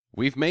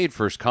We've made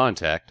first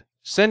contact.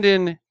 Send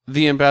in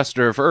the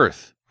ambassador of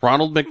Earth,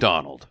 Ronald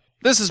McDonald.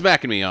 This is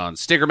Mac and Me on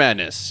Sticker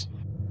Madness.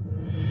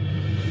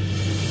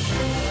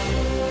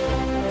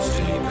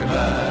 Sticker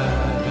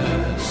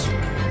Madness.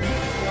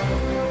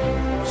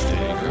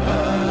 Sticker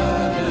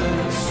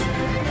Madness.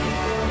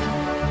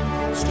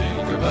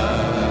 Sticker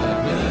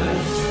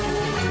Madness.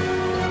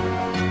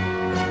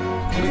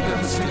 We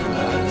got the Sticker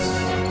Madness.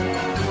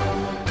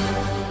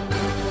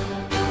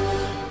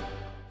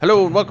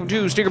 Hello and welcome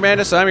to Sticker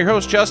Madness. I'm your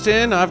host,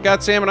 Justin. I've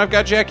got Sam and I've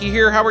got Jackie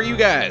here. How are you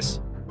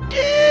guys?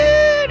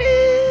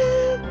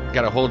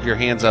 Gotta hold your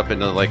hands up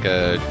into like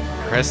a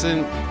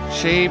crescent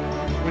shape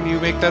when you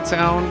make that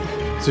sound.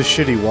 It's a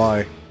shitty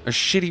Y. A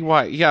shitty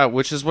Y. Yeah,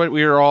 which is what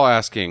we were all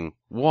asking.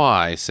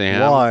 Why,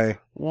 Sam? Why?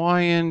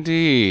 Why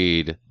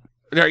indeed?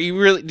 Do you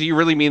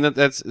really mean that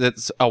that's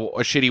a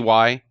shitty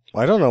Y?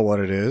 I don't know what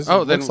it is.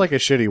 Oh, it then looks like a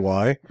shitty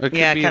Y. It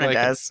Yeah, could it be kind of like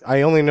does.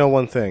 I only know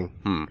one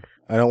thing.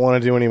 I don't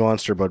want to do any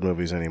Monster Bud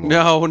movies anymore.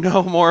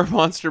 No more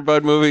Monster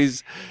Bud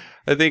movies.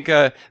 I think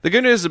the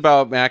good news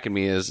about Mac and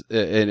Me is,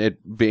 and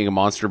it being a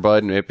Monster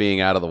Bud and it being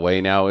out of the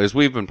way now, is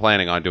we've been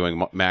planning on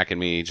doing Mac and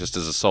Me just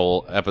as a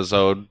sole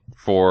episode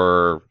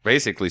for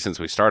basically since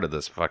we started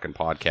this fucking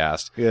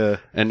podcast. Yeah.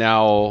 And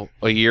now,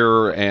 a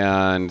year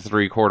and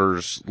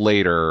 3/4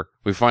 later,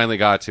 we finally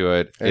got to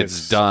it. And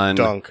It's done.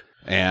 Dunk.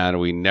 And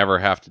we never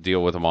have to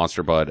deal with a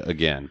Monster Bud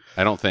again.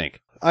 I don't think.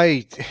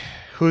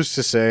 Who's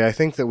to say? I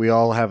think that we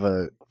all have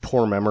a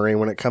poor memory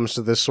when it comes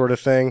to this sort of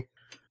thing.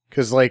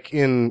 Because,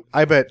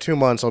 I bet 2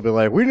 months I'll be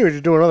like, we need to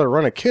do another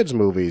run of kids'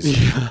 movies.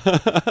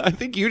 I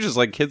think you just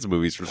like kids'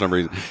 movies for some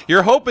reason.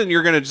 You're hoping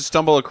you're going to just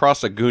stumble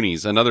across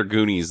another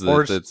Goonies.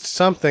 Or That's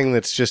something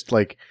that's just,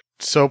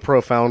 so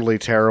profoundly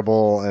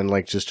terrible and,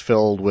 just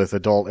filled with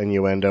adult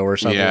innuendo or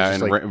something. yeah,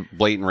 Just, and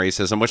blatant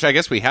racism, which I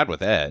guess we had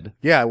with Ed.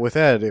 yeah, with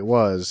Ed, it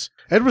was.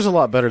 Ed was a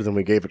lot better than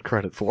we gave it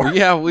credit for.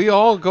 Yeah, we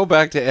all go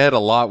back to Ed a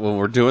lot when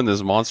we're doing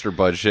this Monster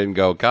Bud shit and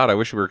go, God, I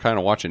wish we were kind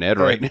of watching Ed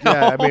right now.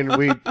 Yeah, I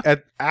mean,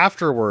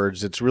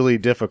 afterwards, it's really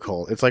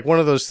difficult. It's like one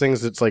of those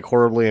things that's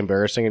horribly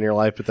embarrassing in your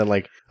life, but then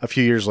a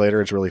few years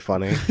later, it's really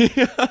funny.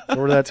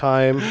 Remember that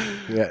time?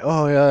 Yeah.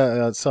 Oh,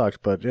 yeah, it sucked,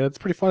 but yeah, it's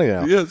pretty funny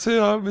now. Yeah,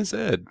 I miss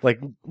Ed.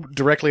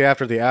 Directly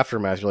after the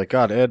aftermath, you're like,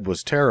 God, Ed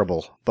was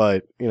terrible.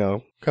 But,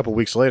 a couple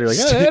weeks later,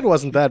 Ed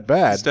wasn't that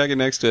bad. Stacking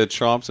next to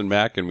Chomps and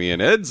Mac and Me,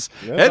 and Ed's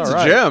Yeah, a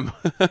right. gem.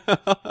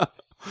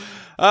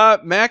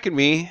 Mac and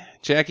Me,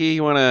 Jackie,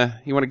 you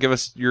wanna give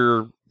us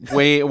your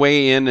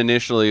weigh in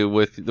initially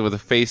with a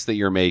face that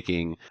you're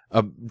making,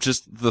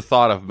 just the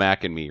thought of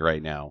Mac and Me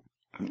right now.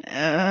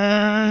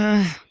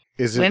 When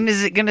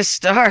is it going to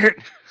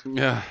start?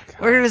 Yeah,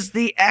 Where is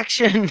the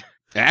action?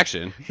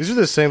 action. These are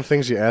the same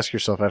things you ask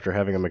yourself after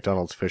having a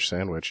McDonald's fish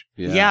sandwich.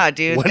 Yeah,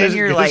 dude. When then is it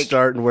you're going to like,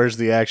 start and where's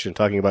the action?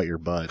 Talking about your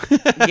butt.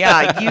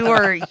 yeah,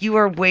 you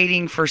are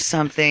waiting for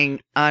something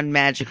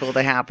unmagical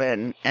to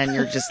happen, and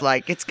you're just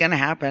like, it's going to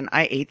happen.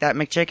 I ate that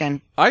McChicken.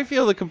 I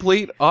feel the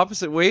complete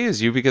opposite way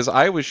as you because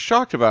I was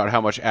shocked about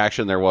how much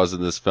action there was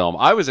in this film.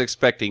 I was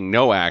expecting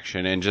no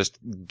action and just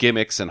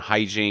gimmicks and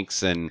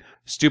hijinks and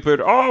stupid,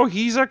 oh,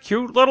 he's a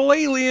cute little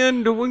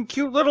alien doing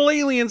cute little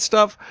alien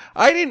stuff.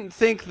 I didn't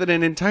think that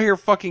an entire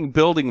fucking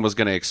building was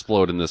going to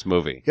explode in this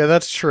movie. Yeah,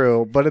 that's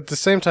true. But at the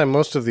same time,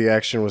 most of the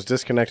action was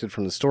disconnected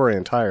from the story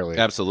entirely.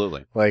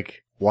 Absolutely.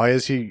 Why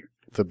is he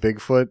the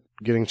Bigfoot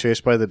getting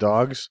chased by the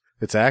dogs?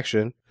 It's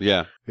action.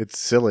 Yeah, It's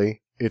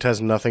silly. It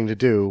has nothing to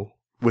do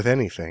with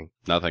anything.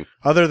 nothing.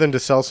 Other than to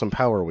sell some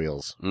Power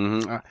Wheels.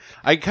 Mm-hmm.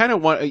 I kind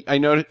of want, I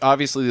know,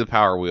 obviously, the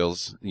Power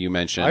Wheels you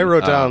mentioned. I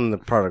wrote down the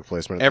product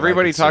placement. that I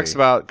Everybody could talks see.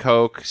 about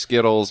Coke,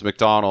 Skittles,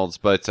 McDonald's,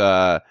 but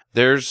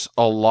there's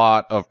a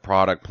lot of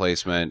product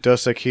placement.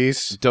 Dos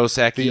Equis. Dos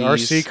Equis. The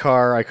RC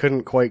car, I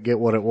couldn't quite get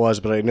what it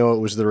was, but I know it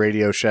was the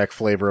Radio Shack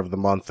flavor of the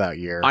month that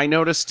year. I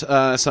noticed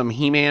some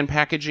He-Man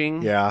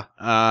packaging. Yeah.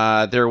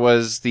 There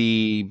was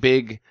the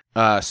big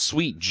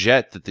sweet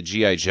jet that the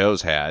G.I.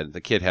 Joes had.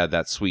 The kid had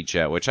that sweet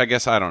jet, which I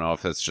guess I don't know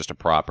if that's just a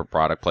proper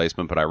product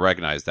placement, but I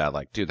recognized that.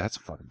 Dude, that's a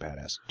fucking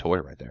badass toy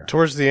right there.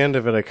 Towards the end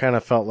of it, I kind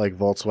of felt like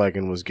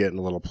Volkswagen was getting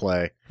a little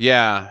play.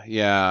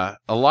 Yeah.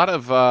 A lot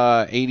of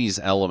 80s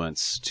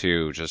elements,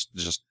 too. Just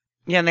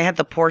Yeah, and they had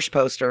the Porsche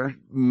poster.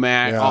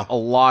 Yeah. a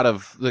lot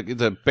of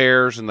the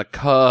Bears and the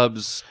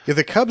Cubs. Yeah,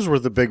 the Cubs were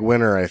the big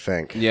winner, I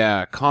think.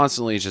 Yeah,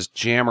 constantly just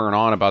jammering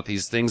on about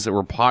these things that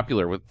were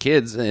popular with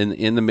kids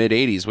in the mid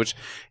 80s, which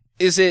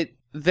is it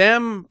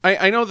them?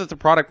 I know that the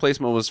product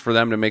placement was for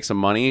them to make some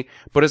money,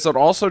 but is it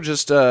also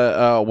just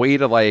a way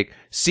to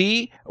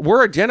see,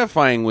 we're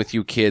identifying with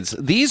you kids.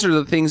 These are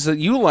the things that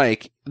you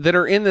like that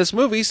are in this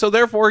movie, so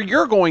therefore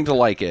you're going to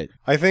like it.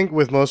 I think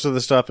with most of the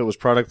stuff, it was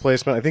product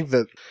placement. I think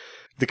that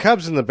the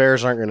Cubs and the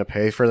Bears aren't going to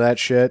pay for that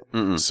shit.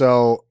 Mm-mm.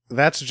 So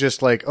that's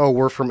just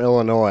we're from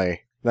Illinois.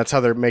 That's how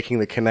they're making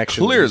the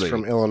connection. Clearly.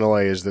 From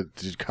Illinois is the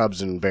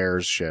Cubs and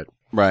Bears shit.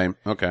 Right.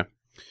 Okay.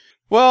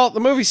 Well, the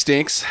movie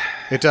stinks.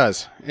 It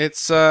does.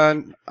 It's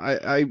I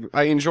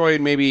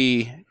enjoyed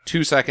maybe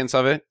 2 seconds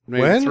of it,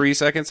 maybe When? 3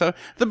 seconds of it.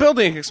 The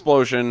building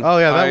explosion. Oh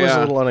yeah, that was a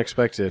little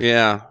unexpected.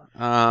 Yeah.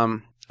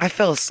 I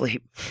fell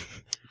asleep.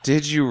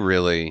 Did you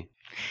really?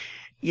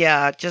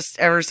 Yeah, just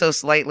ever so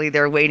slightly.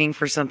 They're waiting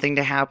for something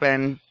to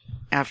happen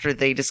after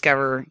they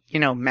discover,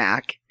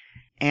 Mac.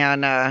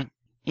 And,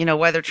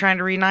 while they're trying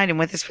to reunite him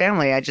with his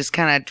family, I just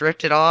kind of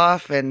drifted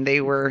off and they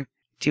were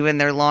doing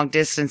their long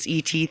distance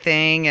ET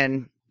thing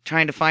and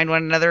trying to find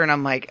one another. And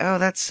I'm like, oh,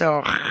 that's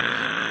so.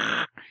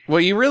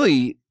 Well, you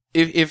really,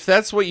 if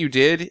that's what you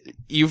did,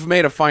 you've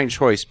made a fine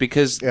choice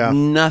because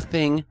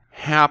nothing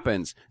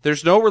happens.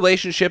 There's no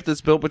relationship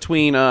that's built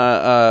between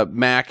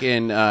Mac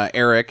and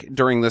Eric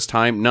during this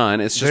time.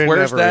 None. It's just There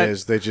where's never that?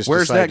 is. They just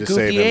where's decide that to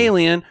save goofy him.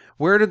 alien?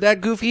 Where did that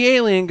goofy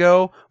alien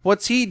go?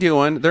 What's he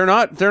doing? They're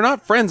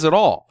not friends at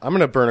all. I'm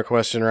gonna burn a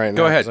question right now.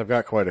 Go ahead. 'cause I've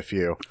got quite a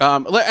few.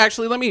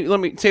 Actually, let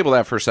me table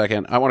that for a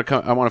second. I want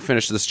to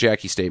finish this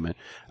Jackie statement.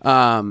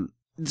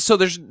 So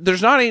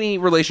there's not any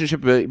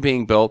relationship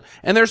being built,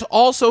 and there's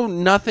also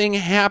nothing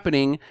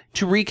happening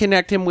to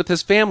reconnect him with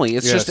his family.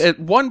 It's Yes. just at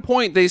one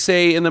point they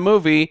say in the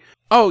movie,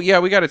 "Oh yeah,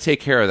 we got to take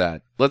care of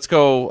that. Let's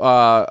go."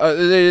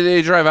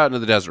 They drive out into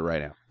the desert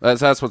right now.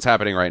 That's what's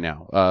happening right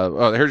now.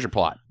 Here's your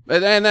plot,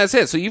 and that's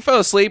it. So you fell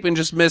asleep and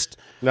just missed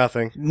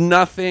Nothing.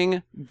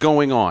 nothing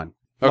going on.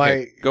 Okay,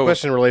 My go.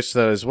 question relates to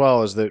that as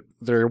well, is that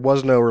there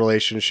was no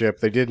relationship.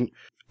 They didn't,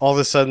 all of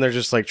a sudden they're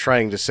just like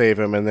trying to save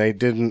him, and they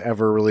didn't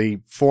ever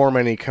really form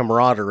any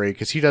camaraderie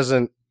because he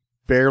doesn't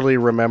barely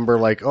remember,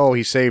 like, oh,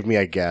 he saved me,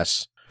 I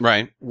guess.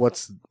 Right.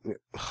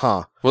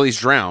 Huh. Well, he's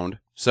drowned,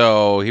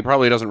 so he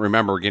probably doesn't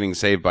remember getting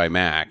saved by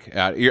Mac.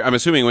 I'm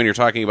assuming when you're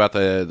talking about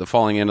the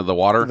falling into the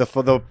water.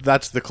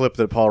 That's the clip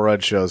that Paul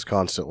Rudd shows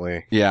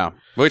constantly. Yeah,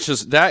 which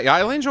is that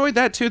I enjoyed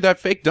that too. That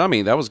fake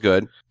dummy, that was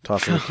good.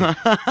 Tossing It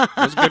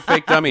was a good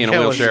fake dummy in a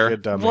Yeah, it was wheelchair.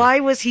 good dummy. Why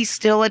was he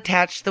still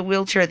attached to the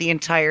wheelchair the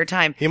entire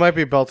time? He might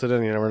be belted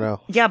in, you never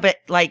know. Yeah, but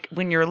like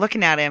when you're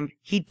looking at him,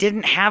 he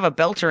didn't have a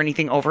belt or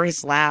anything over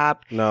his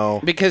lap. No.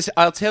 Because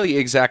I'll tell you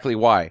exactly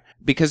why.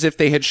 Because if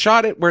they had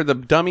shot it where the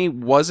dummy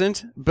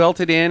wasn't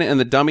belted in and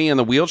the dummy and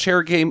the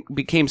wheelchair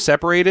became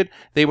separated,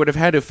 they would have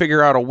had to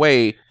figure out a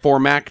way for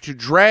Mac to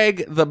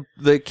drag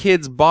the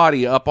kid's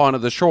body up onto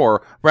the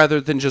shore rather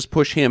than just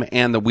push him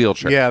and the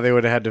wheelchair. Yeah, they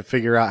would have had to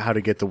figure out how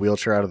to get the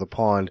wheelchair out of the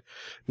pond.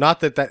 Not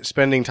that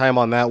spending time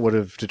on that would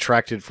have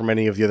detracted from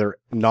any of the other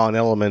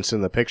non-elements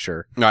in the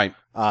picture. Right.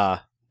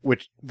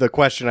 Which the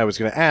question I was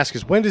going to ask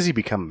is, when does he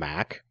become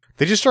Mac?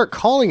 They just start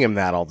calling him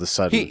that all of a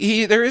sudden.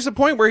 There is a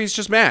point where he's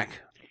just Mac.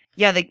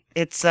 Yeah,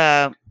 it's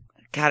God,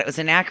 it was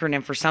an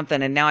acronym for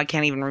something, and now I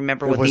can't even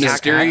remember what was the it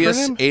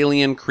Mysterious acronym?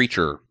 alien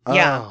creature.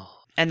 Yeah. Oh,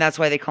 and that's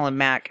why they call him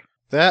Mac.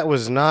 that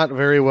was not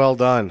very well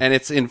done. And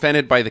it's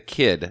invented by the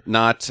kid,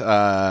 not,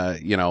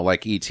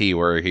 like E.T.,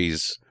 where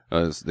he's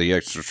the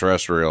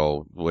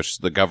extraterrestrial, which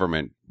the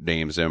government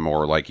names him,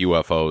 or like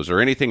UFOs or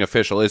anything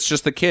official. It's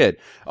just the kid.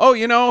 Oh,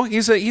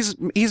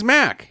 he's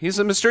Mac. He's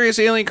a mysterious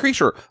alien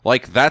creature.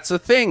 Like, that's a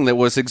thing that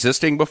was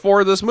existing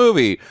before this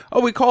movie.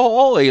 Oh, we call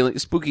all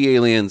spooky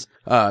aliens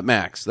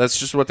Macs. That's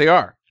just what they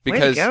are. Way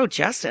Because to go,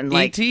 Justin.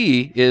 Like,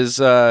 E.T. is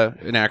an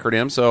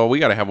acronym, so we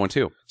got to have one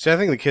too. See, I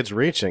think the kid's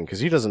reaching because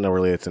he doesn't know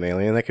really it's an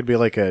alien. That could be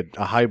like a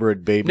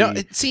hybrid baby No,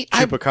 see,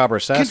 I'm chupacabra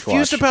Sasquatch.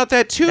 confused about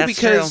that too, That's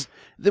because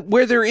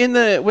where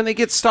they're when they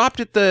get stopped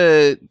at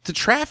the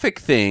traffic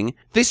thing,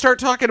 they start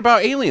talking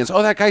about aliens.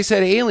 Oh, that guy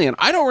said alien.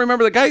 I don't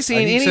remember the guy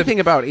saying He said, anything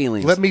about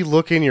aliens. Let me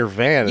look in your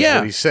van, is Yeah.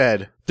 what he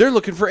said. They're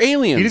looking for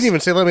aliens. He didn't even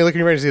say, let me look in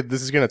your van. He said,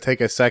 this is going to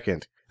take a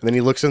second. And then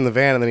he looks in the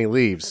van and then he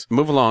leaves.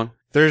 Move along.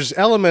 There's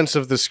elements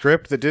of the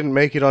script that didn't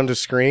make it onto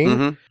screen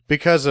Mhm.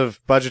 because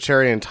of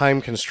budgetary and time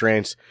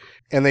constraints,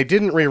 and they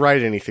didn't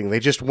rewrite anything. They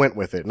just went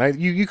with it.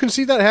 And you can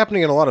see that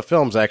happening in a lot of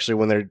films, actually,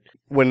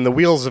 when the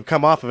wheels have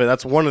come off of it.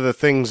 That's one of the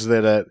things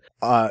that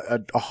a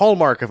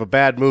hallmark of a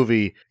bad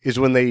movie is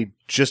when they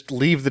just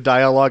leave the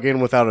dialogue in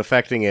without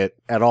affecting it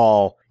at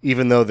all,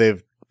 even though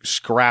they've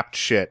scrapped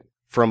shit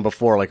from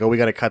before. Like, oh, we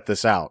got to cut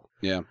this out.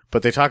 Yeah.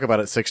 But they talk about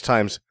it 6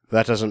 times.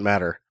 That doesn't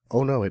matter.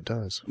 Oh, no, it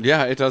does.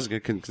 Yeah, it does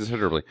get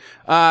considerably.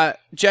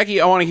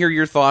 Jackie, I want to hear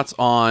your thoughts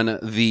on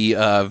the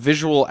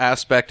visual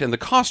aspect and the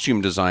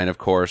costume design, of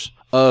course,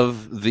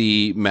 of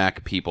the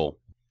Mac people.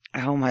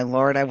 oh my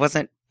lord, I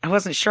wasn't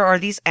sure. Are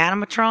these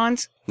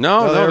animatrons?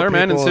 No, No, they're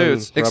men in people in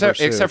suits, rubber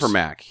except for suits.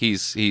 Mac.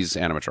 He's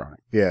animatronic.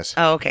 Yes.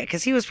 Oh, okay,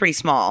 because he was pretty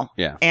small.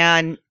 Yeah.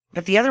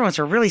 But the other ones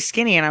were really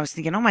skinny, and I was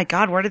thinking, oh my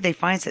god, where did they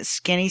find such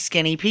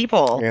skinny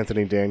people?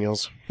 Anthony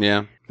Daniels.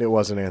 Yeah. It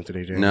wasn't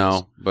Anthony Daniels.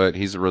 No, but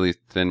he's a really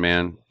thin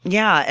man.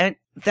 Yeah, and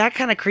that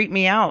kind of creeped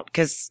me out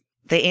because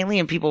the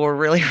alien people were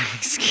really,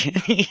 really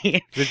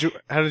skinny.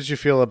 How did you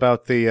feel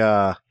about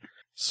the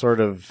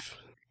sort of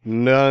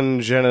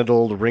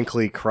non-genital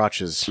wrinkly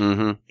crotches?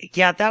 Mm-hmm.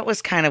 Yeah, that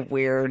was kind of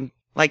weird.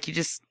 Like you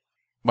just,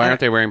 Why aren't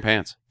they wearing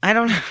pants? I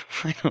don't know.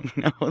 They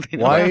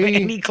don't Why have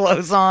any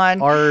clothes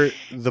on. Are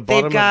the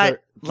bottom They've got of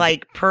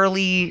like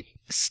pearly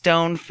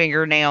stone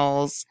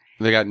fingernails.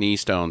 They got knee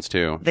stones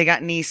too. They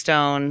got knee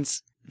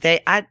stones.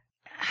 I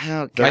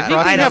Oh Their god, I think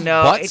crotches they I have don't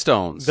know. butt It-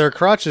 stones. Their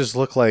crotches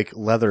look like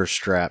leather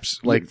straps.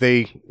 Like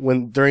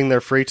during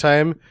their free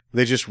time,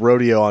 they just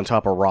rodeo on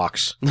top of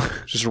rocks.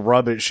 Just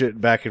rub it shit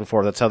back and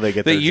forth. That's how they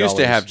get They their used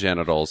to jollies. have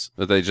genitals,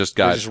 but they just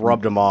They got just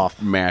rubbed them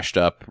off. mashed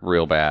up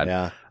real bad.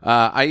 Yeah.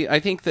 I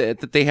think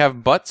that they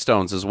have butt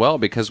stones as well,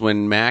 because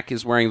when Mac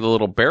is wearing the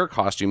little bear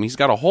costume, he's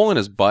got a hole in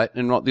his butt,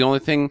 and the only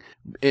thing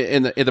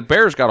in the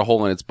bear's got a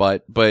hole in its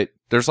butt, but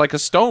there's like a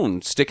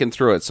stone sticking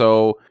through it,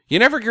 so you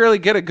never really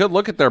get a good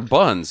look at their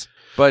buns.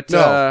 But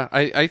No.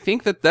 I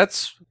think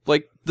that's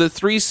like the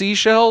 3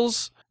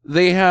 seashells.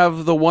 They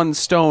have the one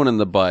stone in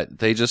the butt.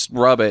 They just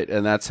rub it,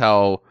 and that's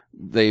how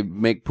they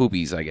make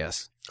poopies, I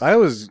guess.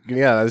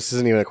 This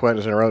isn't even a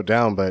question I wrote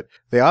down, but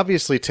they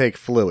obviously take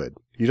fluid.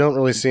 You don't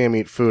really see them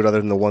eat food other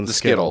than the one The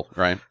Skittle.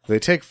 Skittle, right? They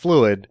take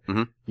fluid.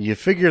 Mhm. You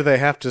figure they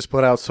have to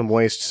put out some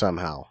waste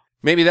somehow.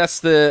 Maybe that's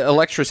the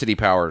electricity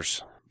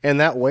powers. And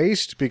that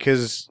waste,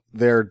 because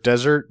they're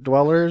desert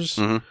dwellers,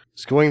 Mhm.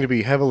 is going to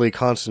be heavily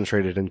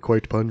concentrated and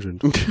quite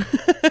pungent.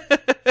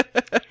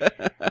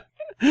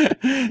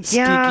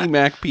 Stinky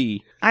Mac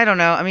P. I don't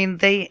know. I mean,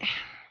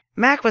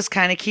 Mac was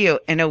kind of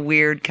cute in a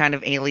weird kind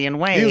of alien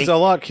way. He was a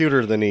lot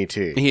cuter than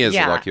E.T. He is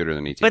Yeah. a lot cuter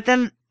than E.T. But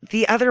then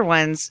the other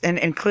ones, and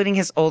including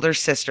his older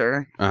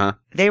sister, Uh-huh.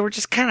 they were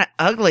just kind of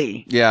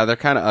ugly. Yeah, they're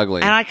kind of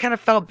ugly. And I kind of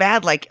felt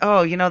bad, like,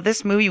 oh,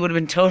 this movie would have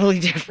been totally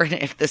different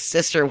if the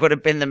sister would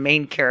have been the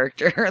main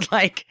character.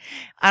 Like,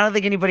 I don't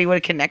think anybody would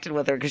have connected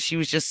with her because she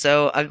was just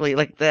so ugly.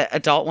 Like, the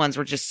adult ones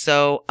were just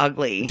so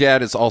ugly.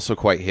 Dad is also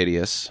quite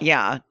hideous.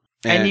 Yeah.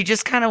 And you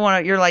just kind of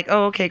want to, you're like,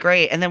 oh, okay,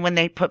 great. And then when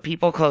they put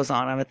people clothes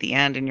on him at the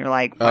end, and you're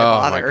like, why Oh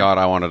bother? my god,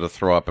 I wanted to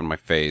throw up in my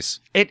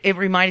face. It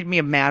reminded me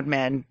of Mad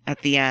Men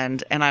at the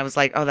end, and I was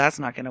like, oh, that's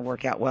not going to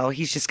work out well.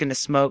 He's just going to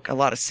smoke a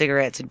lot of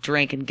cigarettes and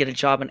drink and get a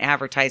job in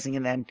advertising,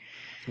 and then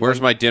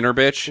Where's my dinner,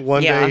 bitch?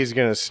 One Yeah. day he's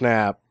going to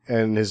snap,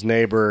 and his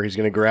neighbor, he's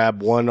going to grab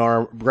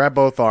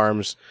both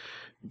arms,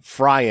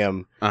 fry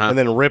him, Uh-huh. and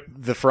then rip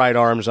the fried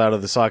arms out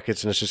of the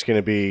sockets, and it's just going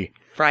to be,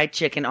 fried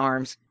chicken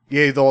arms.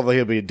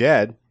 he'll be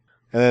dead.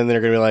 And then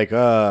they're going to be like,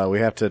 we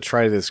have to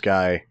try this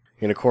guy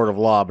in a court of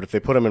law, but if they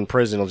put him in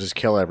prison, he'll just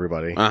kill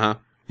everybody. Uh-huh.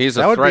 He's a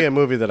That would threat. be a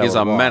movie that I He's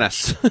would a watch.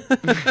 menace.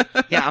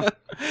 Yeah.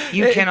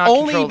 You cannot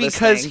Only control this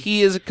because thing.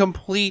 he is a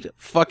complete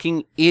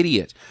fucking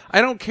idiot.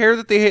 I don't care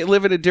that they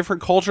live in a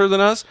different culture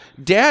than us.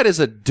 Dad is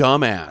a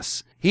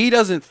dumbass. He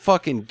doesn't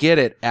fucking get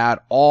it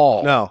at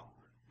all. No,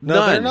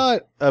 None. they're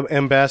not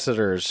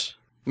ambassadors.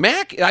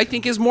 Mac, I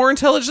think, is more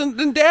intelligent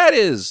than Dad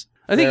is.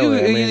 I think Really,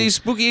 I mean, these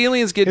spooky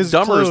aliens get His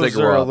dumber as they clues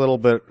are grow a up. little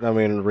bit,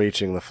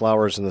 reaching. The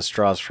flowers and the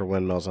straws for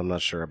windmills, I'm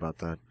not sure about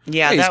that.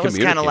 Yeah, Yeah, he's that was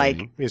kind of like,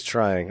 communicating. He's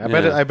trying. I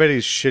Yeah. bet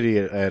he's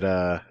shitty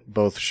at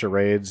both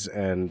charades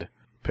and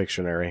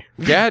Pictionary.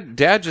 Dad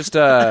just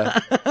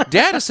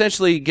Dad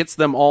essentially gets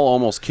them all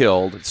almost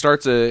killed. It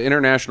starts an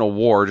international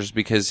war just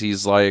because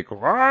he's like,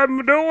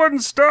 I'm doing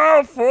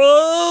stuff.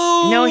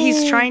 Whoa! no,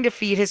 he's trying to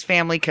feed his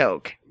family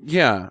Coke.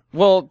 Yeah.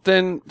 Well,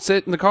 then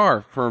sit in the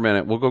car for a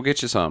minute. We'll go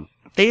get you some.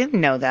 They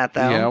didn't know that,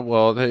 though. Yeah.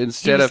 Well, he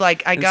instead was of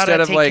like, I gotta instead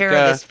of take like, care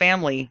of this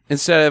family.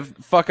 instead of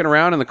fucking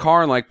around in the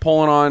car and like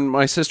pulling on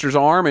my sister's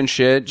arm and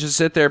shit, just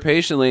sit there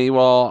patiently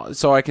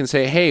so I can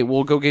say, hey,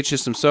 we'll go get you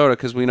some soda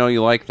because we know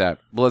you like that.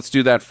 But let's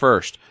do that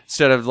first.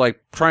 Instead of like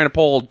trying to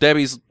pull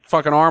Debbie's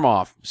fucking arm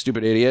off.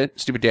 Stupid idiot.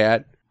 Stupid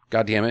dad.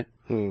 God damn it.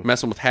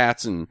 Messing with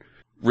hats and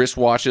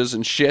wristwatches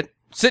and shit.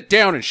 Sit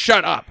down and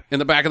shut up in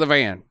the back of the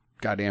van.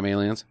 Goddamn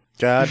aliens.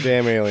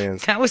 Goddamn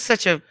aliens. That was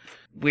such a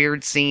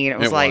weird scene. It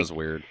was It like, was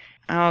weird.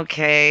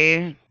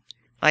 okay.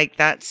 Like,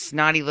 that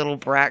snotty little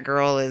brat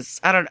girl is,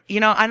 I don't,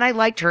 and I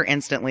liked her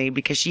instantly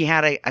because she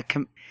had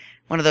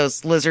one of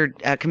those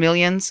lizard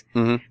chameleons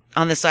Mhm.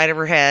 on the side of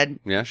her head,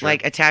 Yeah, sure.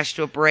 like attached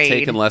to a braid.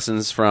 Taking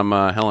lessons from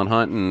Helen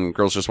Hunt and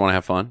Girls Just Want to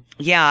Have Fun.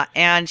 Yeah,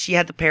 and she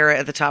had the parrot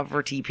at the top of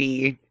her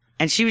teepee.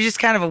 And she was just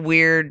kind of a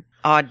weird,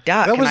 odd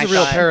duck. That was and a I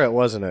real thought- parrot,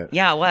 wasn't it?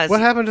 Yeah, it was. What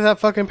happened to that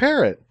fucking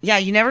parrot? Yeah,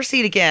 you never see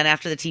it again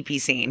after the teepee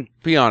scene.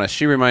 Be honest,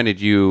 she reminded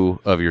you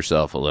of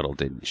yourself a little,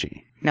 didn't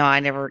she? No,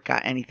 I never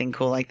got anything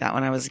cool like that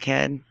when I was a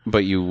kid.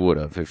 But you would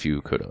have if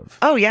you could have.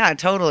 Oh, yeah,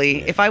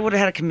 totally. If I would have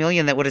had a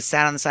chameleon that would have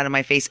sat on the side of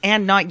my face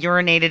and not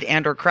urinated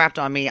and or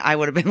crapped on me, I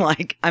would have been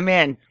like, I'm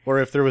in. Or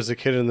if there was a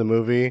kid in the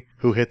movie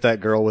who hit that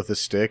girl with a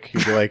stick,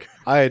 you'd be like,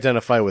 I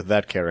identify with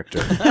that character.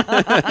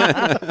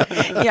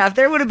 Yeah, if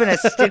there would have been a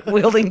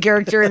stick-wielding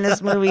character in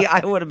this movie,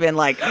 I would have been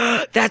like,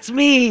 that's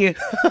me.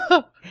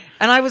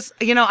 And I was,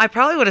 I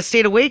probably would have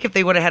stayed awake if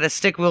they would have had a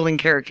stick-wielding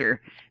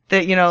character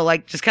that,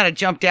 like just kind of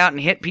jumped out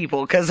and hit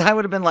people. Because I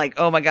would have been like,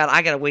 oh my God,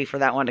 I got to wait for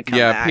that one to come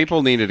Yeah, back.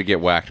 people needed to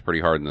get whacked pretty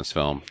hard in this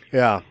film.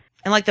 Yeah.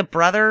 And like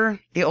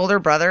the older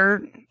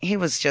brother, he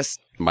was just,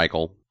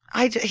 Michael.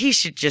 he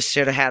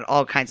should have had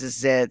all kinds of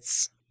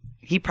zits.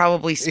 He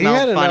probably He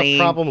smelled had funny.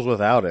 enough problems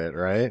without it,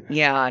 right?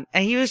 Yeah,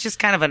 and he was just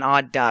kind of an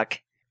odd duck.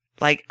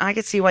 Like, I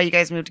could see why you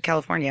guys moved to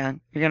California.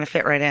 You're gonna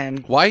fit right in.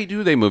 Why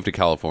do they move to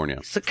California?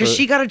 Because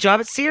she got a job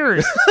at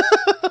Sears.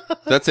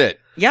 That's it.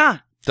 Yeah,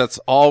 That's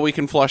all we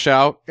can flush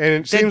out. And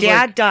it the seems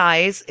dad like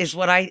dies is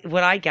what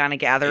I kind of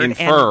gathered.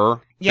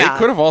 Infer. yeah. They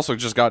could have also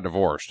just got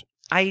divorced.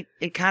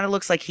 it kind of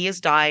looks like he has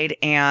died,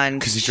 and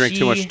Because he drank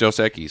too much Dos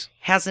Equis.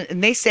 hasn't.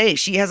 And they say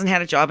she hasn't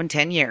had a job in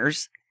 10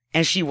 years,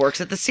 and she works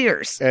at the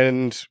Sears.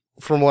 And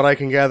from what I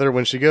can gather,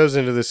 when she goes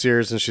into the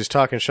Sears and she's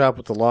talking shop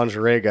with the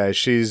lingerie guy,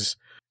 she's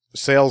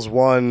sales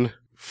 1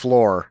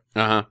 floor,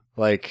 Uh-huh.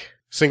 like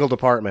single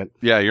department.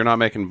 Yeah, you're not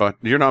making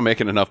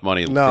enough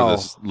money No. for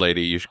this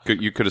lady.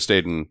 You could have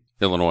stayed in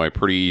Illinois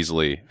pretty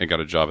easily and got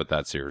a job at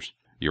that Sears.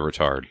 You're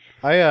retarded.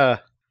 I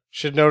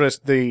should notice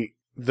the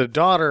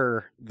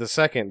daughter, the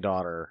second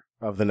daughter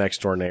of the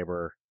next door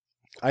neighbor.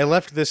 I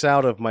left this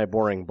out of my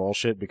boring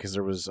bullshit because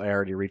I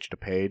already reached a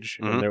page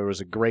Mhm. and there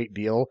was a great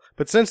deal.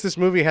 But since this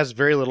movie has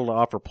very little to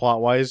offer plot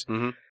wise,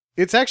 Mhm.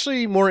 it's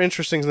actually more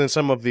interesting than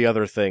some of the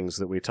other things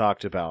that we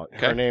talked about.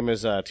 Okay. Her name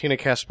is Tina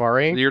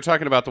Kaspari. You're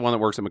talking about the one that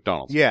works at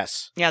McDonald's.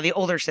 Yes. Yeah, the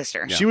older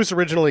sister. Yeah. She was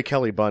originally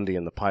Kelly Bundy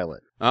in the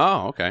pilot.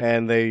 Oh, okay.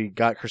 And they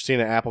got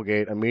Christina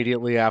Applegate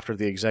immediately after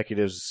the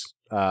executives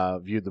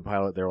viewed the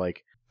pilot. They're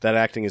like, that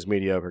acting is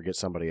mediocre, get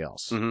somebody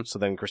else. Mhm. So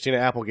then Christina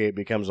Applegate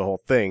becomes a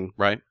whole thing.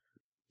 Right.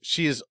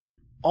 She is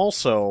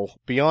also,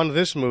 beyond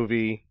this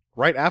movie,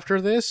 right after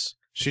this,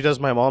 she does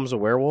My Mom's a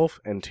Werewolf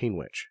and Teen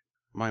Witch.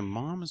 My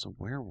mom is a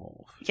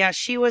werewolf. Yeah,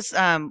 she was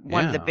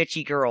one of the Yeah.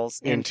 bitchy girls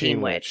in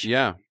Teen Witch.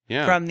 Yeah.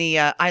 Yeah. From the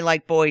I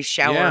Like Boys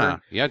shower.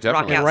 Yeah,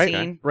 definitely. Rock out right,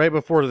 scene. right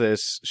before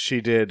this,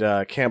 she did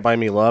Can't Buy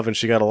Me Love, and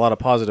she got a lot of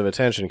positive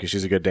attention because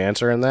she's a good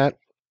dancer in that.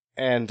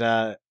 And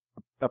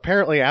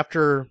apparently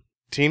after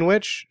Teen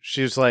Witch,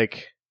 she's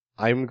like,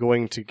 I'm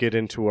going to get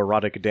into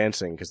erotic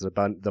dancing because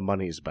the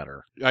money's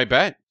better. I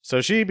bet. So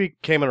she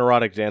became an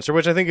erotic dancer,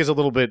 which I think is a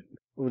little bit,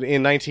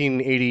 in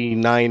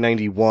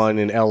 1989-91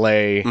 in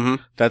LA, Mhm.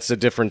 that's a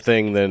different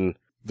thing than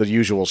the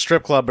usual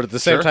strip club, but at the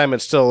same Sure. time,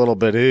 it's still a little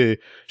bit,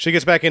 She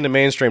gets back into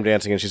mainstream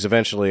dancing, and she's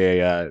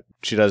eventually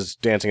she does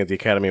dancing at the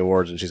Academy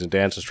Awards, and she's a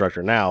dance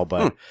instructor now,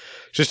 but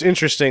it's just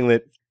interesting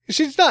that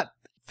she's not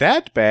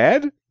that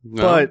bad,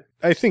 No. but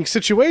I think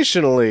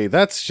situationally,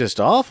 that's just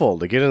awful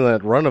to get in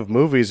that run of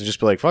movies and just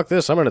be like, fuck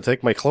this, I'm going to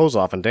take my clothes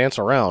off and dance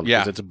around, Yeah.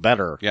 because it's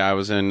better. Yeah, I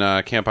was in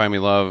Can't Buy Me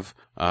Love,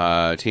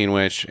 Teen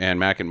Witch, and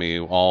Mac and Me.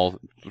 All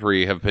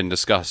 3 have been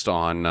discussed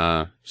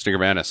on Stinker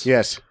Madness.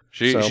 Yes.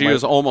 She So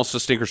was almost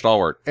a stinker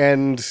stalwart.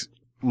 And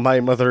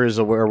My Mother is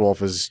a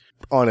Werewolf is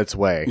on its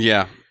way.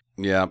 Yeah,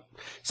 yeah.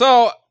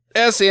 So,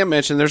 as Sam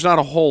mentioned, there's not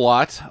a whole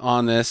lot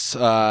on this.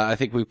 I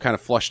think we've kind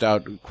of flushed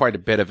out quite a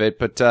bit of it,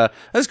 but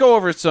let's go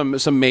over some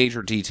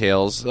major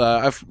details.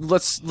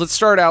 Let's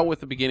start out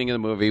with the beginning of the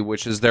movie,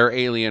 which is their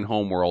alien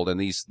homeworld and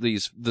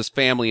this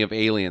family of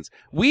aliens.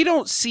 We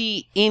don't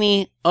see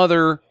any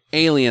other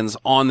aliens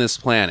on this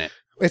planet.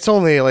 It's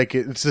only like,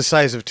 it's the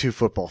size of 2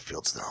 football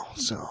fields, though,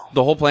 so.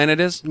 The whole planet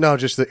is? No,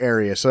 just the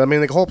area. So, I mean,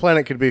 the whole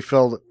planet could be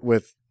filled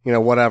with,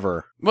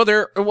 whatever. Well,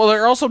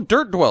 they're also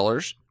dirt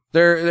dwellers.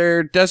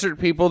 They're desert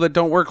people that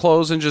don't wear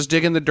clothes and just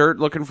dig in the dirt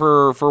looking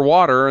for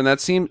water, and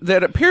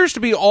that appears to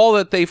be all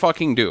that they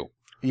fucking do.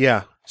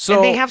 Yeah. So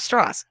And they have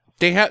straws.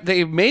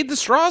 they've made the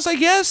straws, I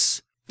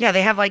guess. Yeah,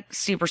 they have like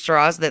super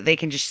straws that they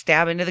can just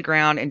stab into the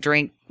ground and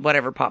drink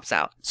whatever pops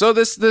out. So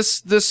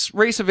this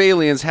race of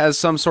aliens has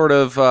some sort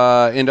of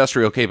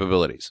industrial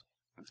capabilities.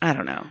 I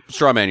don't know.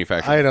 Straw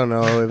manufacturing. I don't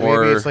know. Maybe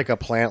Or- it's like a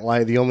plant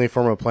life. The only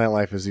form of plant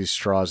life is these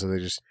straws that they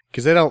just,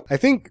 because they don't, I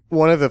think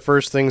one of the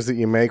first things that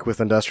you make with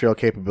industrial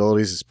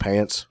capabilities is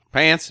pants.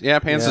 Pants. Yeah,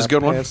 pants Yeah, is a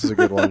good Pants is a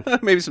good one. one.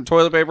 Maybe some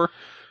toilet paper.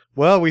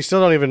 Well, we still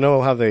don't even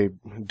know how they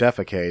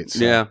defecate.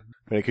 So, Yeah.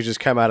 I mean, it could just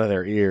come out of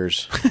their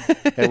ears.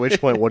 At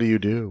which point, what do you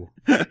do?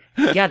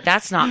 Yeah,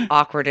 that's not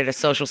awkward at a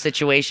social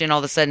situation. All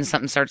of a sudden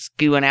something starts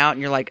gooing out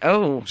and you're like,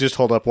 oh, Just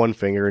hold up one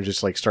finger and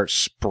just like start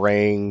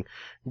spraying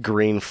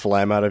green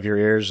phlegm out of your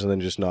ears and then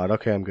just nod.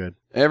 Okay, I'm good.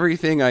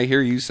 Everything I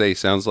hear you say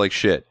sounds like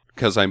shit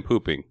because I'm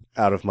pooping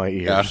Out of my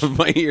ears. out of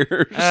my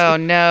ears. oh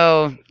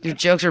no, your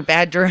jokes are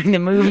bad during the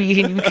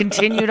movie and you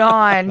continued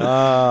on.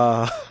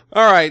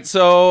 All right,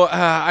 so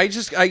I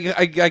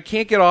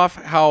can't get off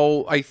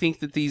how I think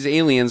that these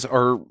aliens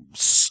are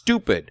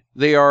stupid.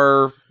 They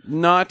are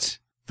not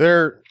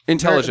They're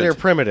intelligent. They're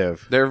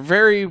primitive, They're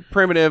very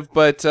primitive,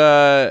 but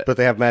but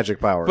they have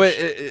magic powers.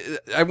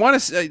 I want to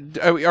say,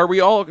 are we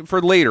all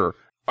for later?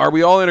 Are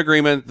we all in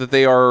agreement that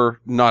they are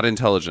not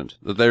intelligent?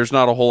 That there's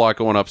not a whole lot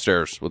going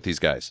upstairs with these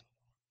guys?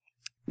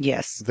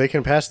 Yes. they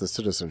can pass the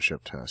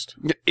citizenship test.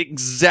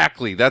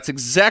 Exactly. That's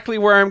exactly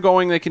where I'm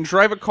going. They can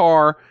drive a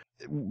car.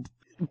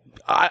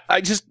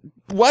 I just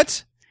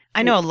what?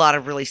 I know a lot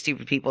of really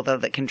stupid people though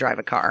that can drive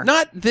a car.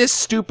 Not this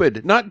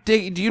stupid. Not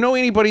dig. Do you know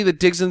anybody that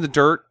digs in the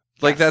dirt?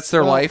 Like that's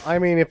their Well, life. I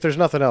mean, if there's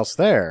nothing else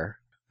there,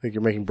 I think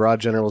you're making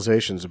broad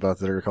generalizations about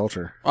their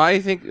culture. I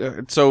think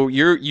so.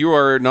 You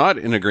are not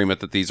in agreement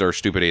that these are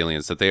stupid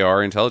aliens. That they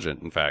are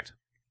intelligent. In fact,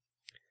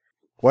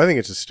 Well, I think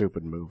it's a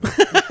stupid movie.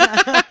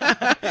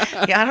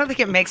 Yeah, I don't think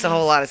it makes a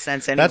whole lot of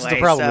sense anyway. That's the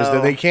problem, is that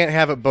so- they can't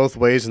have it both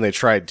ways, and they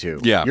tried to.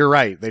 Yeah. You're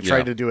right. They tried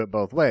Yeah. to do it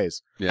both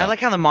ways. yeah. I like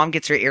how the mom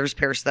gets her ears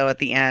pierced though at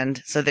the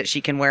end so that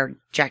she can wear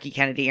Jackie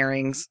Kennedy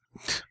earrings.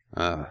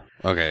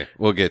 Okay,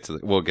 we'll get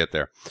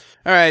there.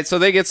 All right, so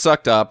they get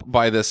sucked up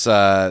by this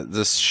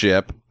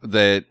ship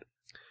that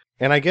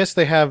And I guess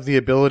they have the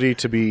ability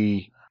to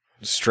be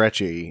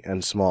stretchy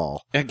and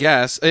small. I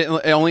guess.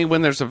 Only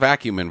when there's a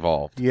vacuum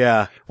involved.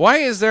 Yeah. Why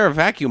is there a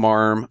vacuum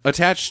arm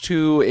attached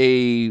to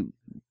a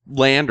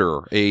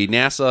lander, a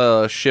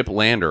NASA ship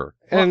lander?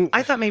 And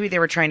I thought maybe they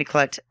were trying to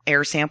collect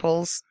air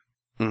samples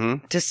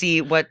Mm-hmm. to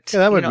see what Yeah,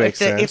 that would make if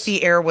sense.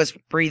 the air was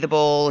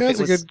breathable. yeah, if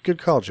that's it was, a good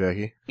call,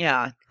 Jackie.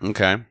 yeah.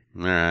 Okay. All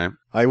right.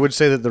 I would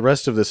say that the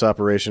rest of this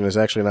operation is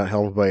actually not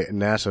helmed by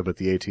NASA, but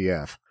the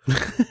ATF.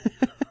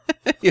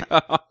 Yeah.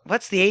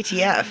 What's the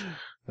ATF?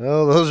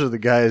 Oh, those are the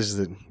guys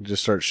that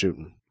just start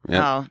shooting.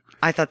 Yep. Oh,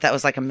 I thought that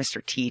was like a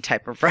Mr. T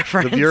type of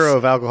reference. The Bureau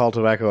of Alcohol,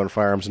 Tobacco, and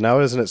Firearms. Now,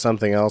 isn't it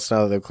something else?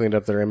 Now that they've cleaned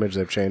up their image,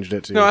 they've changed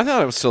it to. No, I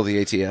thought it was still the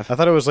ATF. I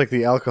thought it was like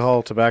the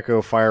Alcohol,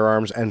 Tobacco,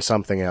 Firearms, and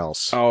something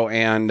else. Oh,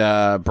 and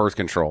birth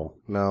control.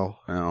 No.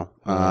 Oh,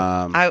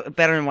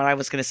 Better than what I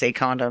was going to say,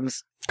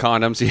 condoms.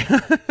 condoms.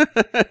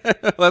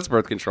 Yeah, that's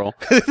birth control.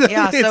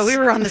 Yeah, so we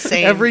were on the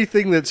same.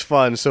 Everything that's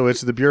fun. So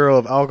it's the Bureau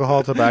of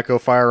Alcohol, Tobacco,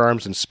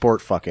 Firearms, and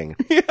Sport fucking.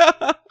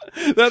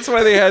 That's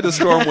why they had to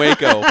storm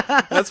Waco.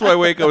 That's why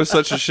Waco was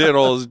such a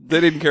shithole. They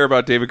didn't care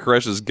about David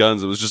Koresh's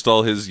guns. It was just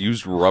all his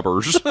used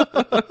rubbers.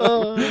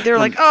 They were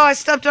like, "Oh, I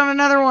stepped on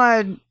another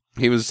one."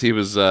 He was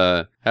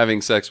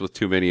having sex with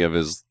too many of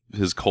his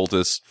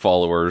cultist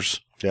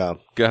followers. Yeah.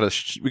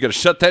 We gotta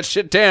shut that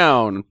shit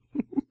down.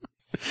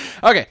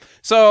 Okay,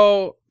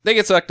 so they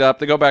get sucked up.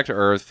 They go back to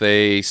Earth.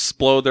 They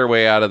explode their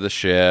way out of the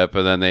ship,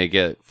 and then they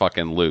get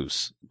fucking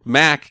loose.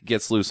 Mac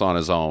gets loose on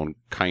his own,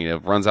 kind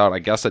of runs out, I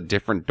guess, a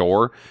different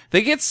door.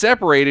 They get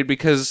separated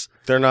because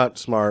They're not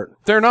smart.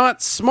 they're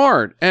not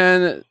smart,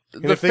 and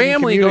the if they can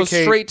family goes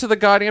communicate- straight to the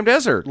goddamn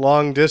desert.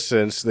 Long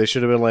distance, they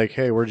should have been like,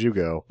 hey, where'd you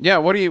go? Yeah,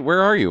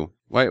 where are you?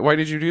 Why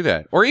did you do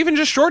that? Or even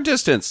just short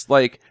distance,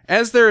 like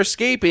as they're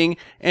escaping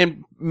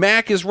and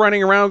Mac is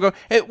running around going,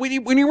 hey, when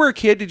you were a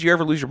kid, did you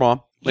ever lose your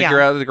mom? Like Yeah.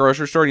 you're out of the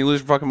grocery store and you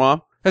lose your fucking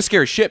mom? That's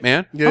scary shit,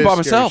 man. It I'm is by scary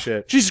myself.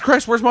 shit. Jesus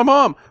Christ, where's my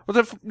mom?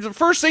 Well, the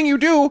first thing you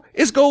do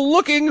is go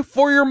looking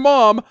for your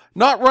mom,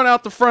 not run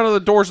out the front of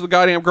the doors of the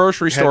goddamn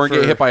grocery store and Head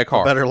get for hit by a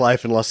car. better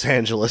life in Los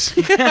Angeles.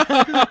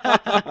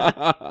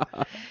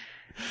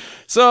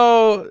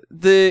 So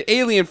the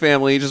alien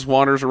family just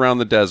wanders around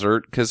the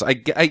desert because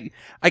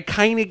I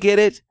kind of get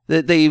it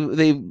that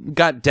they've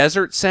got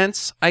desert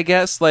sense. I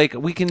guess like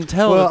we can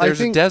tell Well, that I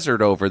there's a think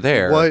desert over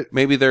there. what-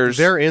 Maybe there's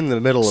They're in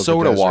the middle of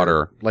soda the desert.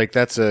 water. Like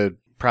that's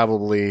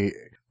probably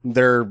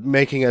they're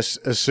making us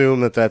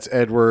assume that that's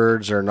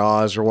Edwards or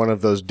Nas or one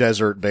of those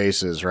desert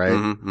bases, right?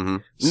 Mm-hmm.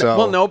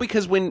 So- No,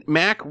 because when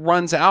Mac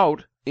runs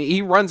out,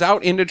 he runs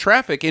out into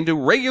traffic, into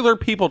regular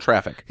people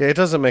traffic. Yeah, it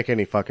doesn't make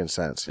any fucking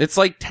sense. It's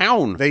like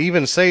town. They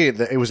even say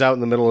that it was out in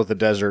the middle of the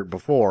desert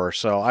before,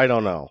 so I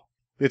don't know.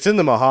 It's in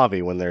the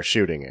Mojave when they're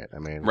shooting it. I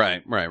mean,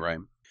 Right.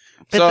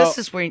 But So- this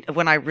is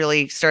when I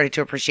really started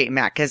to appreciate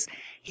Mac because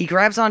he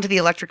grabs onto the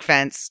electric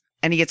fence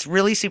and he gets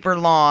really super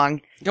long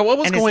Yeah, what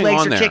was and his going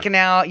legs on are there? kicking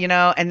out,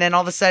 and then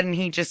all of a sudden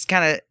he just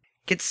kind of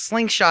gets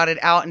slingshotted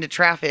out into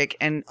traffic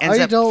and ends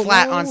I up don't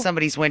flat know. on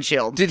somebody's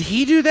windshield. Did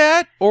he do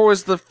that, or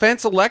was the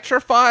fence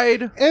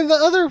electrified? And the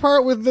other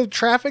part with the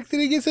traffic that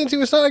he gets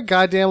into, it's not a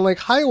goddamn like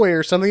highway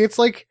or something. It's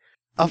like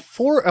a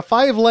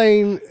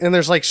 5-lane, and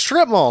there's like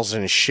strip malls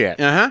and shit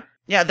Uh huh.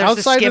 Yeah, there's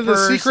outside the of the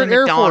Skippers secret and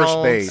Air Force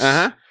McDonald's. base. Uh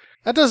huh.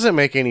 That doesn't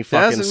make any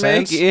fucking Doesn't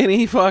sense. make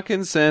any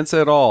fucking sense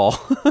at all.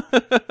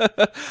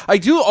 I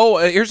do. Oh,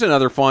 here's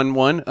another fun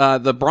one.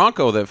 The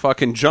Bronco that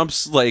fucking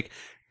jumps like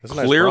That's a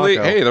nice clearly.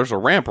 Bronco. Hey, there's a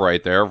ramp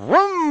right there.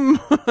 Vroom.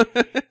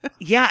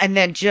 Yeah, and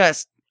then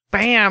just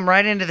bam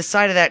right into the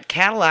side of that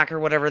Cadillac or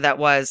whatever that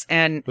was,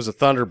 and It was a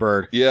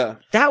Thunderbird. Yeah.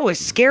 that was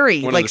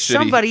scary. One of Like the shitty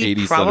somebody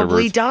 80s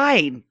probably Thunderbirds.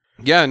 died.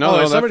 Yeah. No, Oh, no,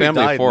 that somebody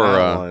family died in for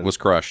that one. was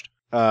crushed.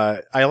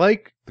 I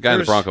like The guy in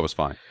the there's- Bronco was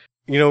fine.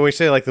 You know, when we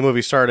say like the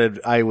movie started,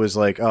 I was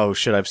like, oh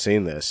shit, I've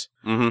seen this.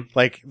 Mm-hmm.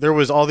 Like there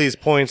was all these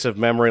points of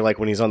memory, like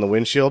when he's on the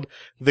windshield.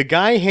 The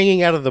guy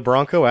hanging out of the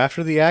Bronco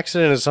after the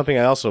accident is something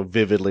I also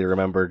vividly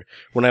remembered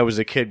when I was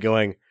a kid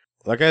going,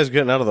 that guy's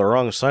getting out of the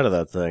wrong side of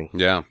that thing.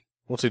 Yeah.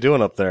 What's he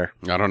doing up there?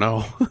 I don't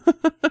know.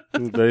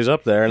 But he's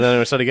up there. And then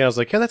I said again, I was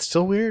like, yeah, that's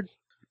still weird.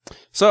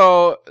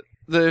 So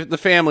the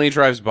family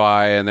drives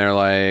by and they're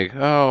like,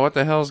 "Oh, what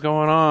the hell's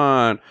going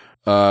on?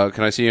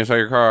 Can I see you inside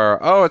your car?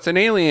 Oh, it's an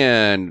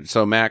alien."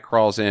 So Mac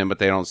crawls in, but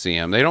they don't see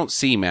him. They don't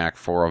see Mac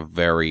for a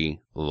very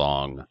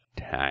long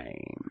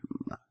time.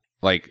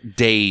 Like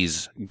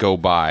days go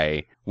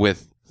by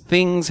with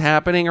things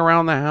happening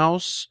around the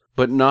house,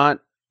 but not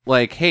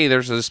like, hey,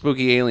 there's a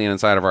spooky alien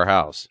inside of our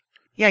house.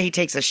 Yeah, he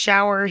takes a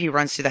shower. He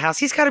runs through the house.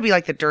 He's got to be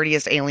like the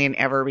dirtiest alien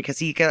ever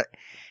because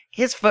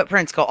his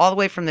footprints go all the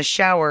way from the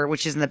shower,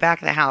 which is in the back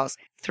of the house,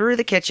 through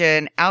the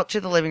kitchen, out to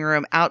the living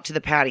room, out to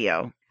the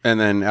patio. And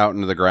then out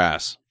into the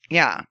grass.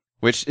 Yeah.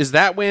 Which is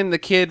that when the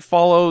kid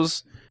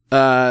follows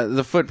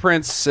the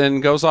footprints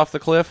and goes off the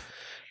cliff?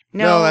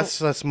 No,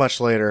 that's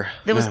much later.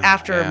 that was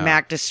after Yeah.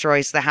 Mac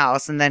destroys the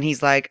house, and then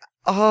he's like,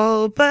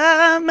 all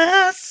by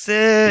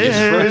myself.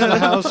 Destroys the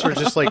house or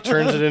just like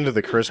turns it into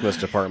the Christmas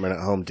department at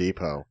Home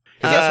Depot.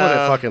 Because that's what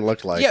it fucking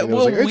looked like. yeah, And it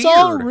was well, like, it's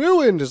all weird.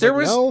 ruined. It's There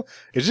like, was- no,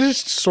 it's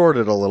just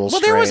sorted a little Well,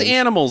 there was strange.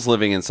 animals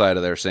living inside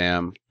of there,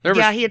 Sam. There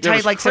Yeah, was, he had there tied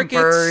was like some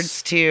crickets.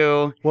 birds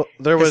to Well,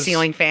 there the was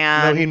ceiling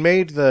fan. No, he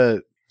made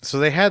so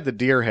they had the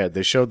deer head.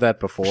 They showed that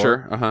before.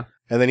 Sure, uh-huh.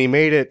 And then he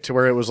made it to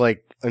where it was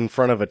like in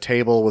front of a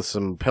table with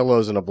some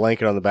pillows and a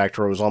blanket on the back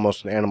to where it was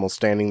almost an animal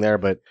standing there,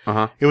 but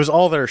Uh-huh. it was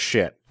all their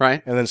shit.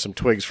 Right? And then some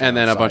twigs from And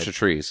then a outside. bunch of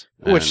trees.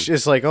 Which and,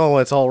 is like, oh,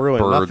 it's all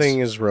ruined. birds Nothing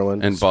is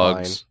ruined. and It's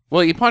bugs. fine.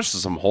 Well, he punched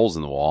some holes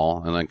in the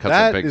wall and then cuts a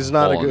That big is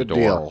not hole a in the good door.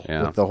 deal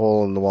Yeah. with the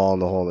hole in the wall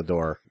and the hole in the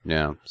door.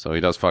 Yeah. So he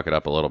does fuck it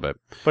up a little bit.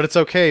 But it's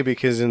okay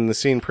because in the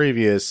scene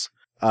previous,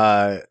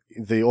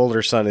 the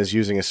older son is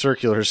using a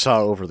circular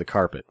saw over the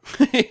carpet.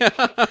 He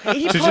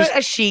put just-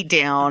 a sheet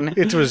down.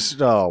 It was,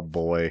 oh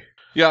boy.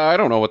 Yeah, I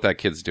don't know what that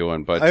kid's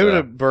doing, but I would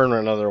have burned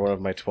another one of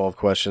my 12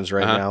 questions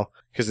right Uh-huh. now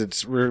because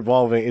it's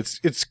revolving.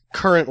 It's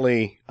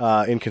currently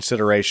in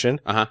consideration.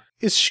 Uh-huh.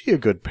 Is she a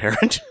good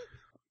parent?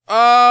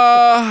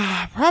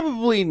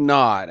 Probably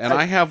not. And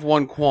I have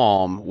one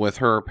qualm with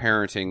her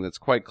parenting that's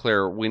quite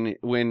clear.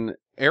 When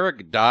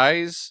Eric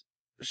dies,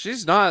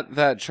 she's not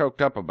that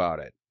choked up about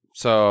it.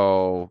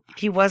 So,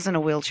 He was in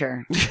a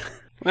wheelchair.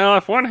 well,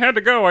 if one had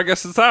to go, I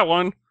guess it's that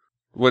one.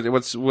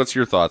 What's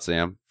your thoughts,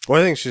 Sam?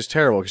 Well, I think she's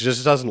terrible because she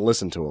just doesn't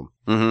listen to him.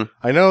 Mm-hmm.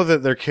 I know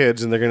that they're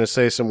kids and they're going to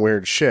say some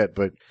weird shit,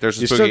 but There's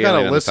a you spooky still got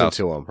alien to in this listen house.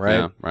 to them, right?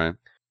 Yeah, right.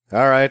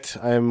 All right,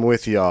 I'm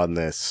with you on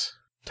this.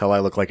 Till I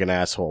look like an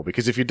asshole.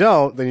 Because if you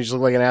don't, then you just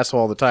look like an asshole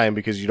all the time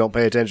because you don't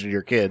pay attention to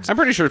your kids. I'm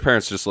pretty sure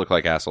parents just look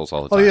like assholes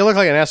all the Well, time. you look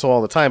like an asshole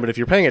all the time, but if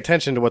you're paying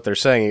attention to what they're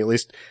saying, at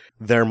least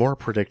they're more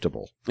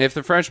predictable. If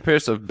the French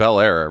Prince of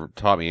Bel Air ever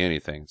taught me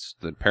anything, it's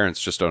the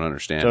parents just don't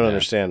understand. Don't that.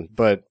 understand,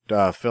 but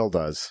Phil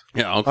does.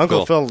 Yeah,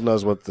 Uncle Phil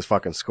knows what the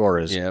fucking score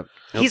is. Yeah,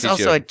 He's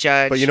also a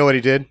judge. But you know what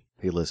he did?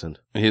 He listened.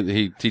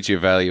 he teach you a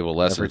valuable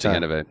lesson Every at the time.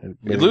 end of it. It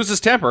He made loses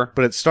temper,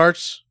 But it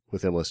starts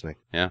with him listening.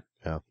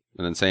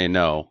 and then saying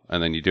no,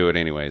 and then you do it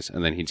anyways,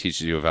 and then he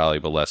teaches you a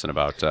valuable lesson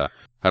about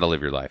how to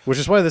live your life. Which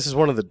is why this is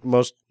one of the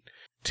most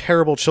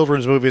terrible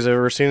children's movies I've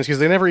ever seen, because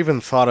they never even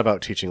thought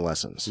about teaching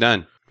lessons.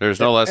 None. There's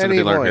no At lesson to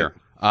any be learned point.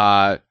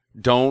 here.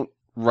 Don't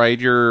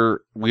ride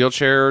your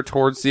wheelchair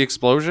towards the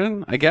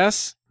explosion, I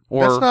guess.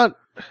 Or That's not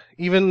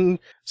even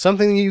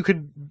something you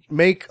could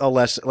make a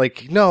lesson.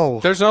 Like, no.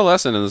 there's no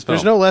lesson in this film.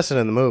 There's no lesson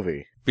in the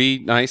movie. Be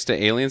nice to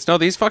aliens. No,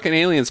 these fucking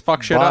aliens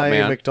fuck shit Buy up,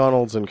 man.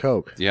 McDonald's and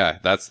Coke. Yeah,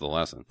 that's the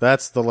lesson.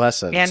 That's the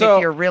lesson. and So-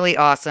 if you're really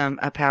awesome,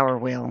 a Power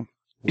Wheel.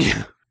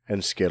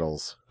 And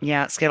Skittles.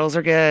 Yeah, Skittles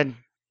are good.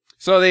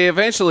 So they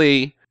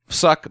eventually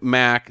suck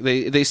Mac.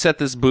 They set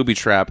this booby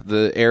trap.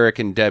 The Eric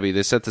and Debbie,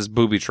 they set this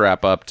booby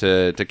trap up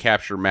to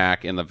capture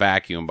Mac in the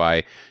vacuum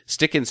by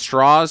sticking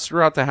straws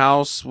throughout the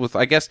house with,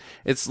 I guess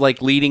it's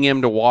like leading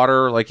him to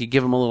water. Like you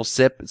give him a little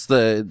sip. It's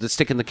the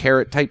stick in the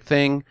carrot type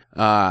thing.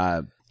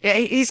 Yeah,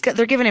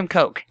 they're giving him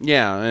Coke.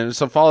 Yeah. And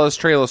so follow this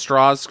trail of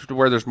straws to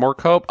where there's more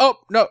coke. Oh,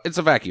 no, it's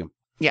a vacuum.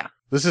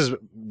 This is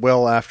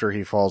well after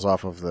he falls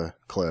off of the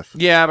cliff.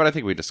 Yeah, but I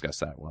think we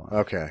discussed that well.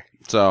 Okay.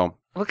 So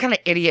What kind of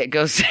idiot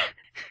goes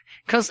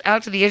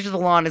out to the edge of the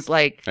lawn is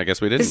like, I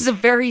guess we didn't. this is a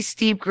very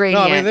steep No,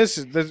 gradient. I mean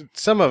there's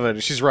some of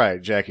it. She's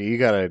right, Jackie. You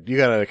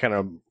gotta kind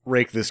of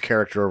rake this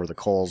character over the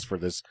coals for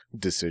this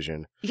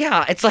decision.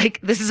 Yeah, it's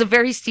like this is a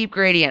very steep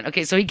gradient.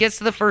 Okay, so he gets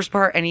to the first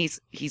part and he's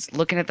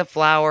looking at the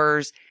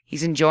flowers,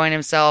 he's enjoying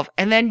himself,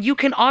 and then you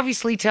can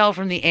obviously tell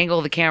from the angle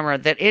of the camera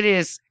that it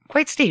is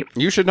quite steep.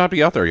 You should not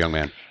be out there, young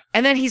man.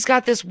 And then he's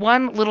got this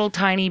one little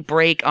tiny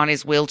break on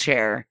his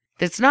wheelchair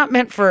that's not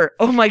meant for,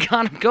 oh my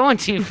God, I'm going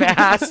too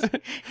fast.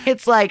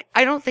 It's like,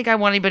 I don't think I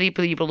want anybody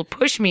to be able to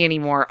push me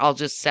anymore. I'll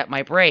just set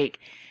my brake.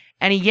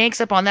 And he yanks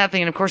up on that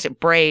thing, and of course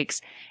it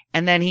breaks,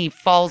 and then he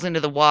falls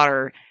into the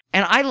water.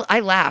 And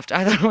I laughed.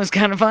 I thought it was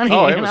kind of funny.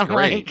 Oh, it And was I'm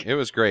great. like, It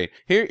was great.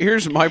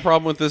 Here's my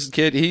problem with this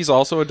kid. He's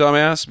also a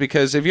dumbass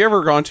because if you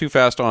ever gone too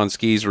fast on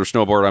skis or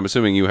snowboard, I'm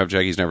assuming you have.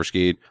 Jackie's never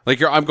skied. Like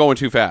I'm going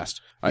too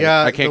fast. I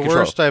can't the control.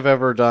 worst I've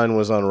ever done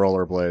was on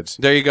rollerblades.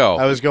 There you go.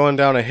 I was going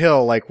down a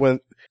hill, like when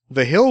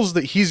the hills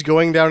that he's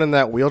going down in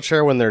that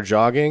wheelchair when they're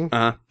jogging,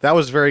 Uh-huh. that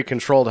was very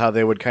controlled how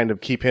they would kind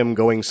of keep him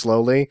going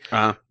slowly.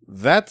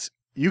 That's,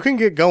 you can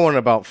get going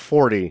about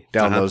 40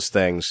 down those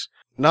things.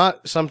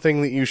 Not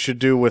something that you should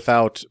do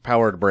without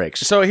powered brakes.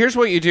 So here's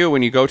what you do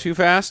when you go too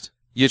fast.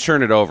 You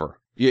turn it over.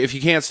 If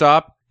you can't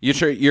stop,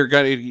 you're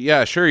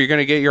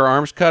gonna get your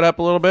arms cut up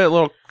a little bit, a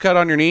little cut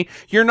on your knee.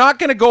 You're not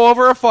gonna go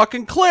over a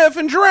fucking cliff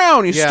and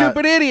drown, you Yeah,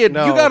 stupid idiot.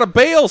 no. You gotta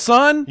bail,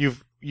 son.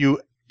 You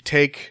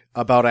take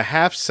about a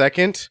half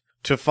second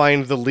to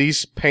find the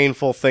least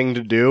painful thing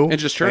to do. And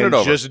just turn it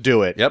over. Just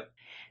do it. Yep.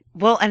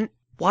 well, and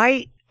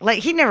why? Like,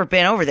 he'd never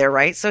been over there,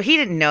 right? So he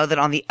didn't know that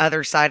on the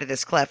other side of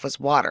this cliff was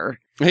water.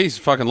 He's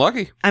fucking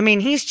lucky. I mean,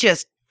 he's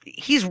just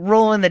he's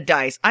rolling the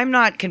dice. I'm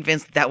not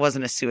convinced that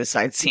wasn't a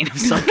suicide scene of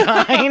some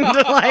kind.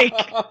 Like,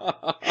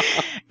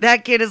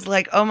 that kid is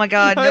like, oh my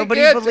God, I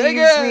nobody can't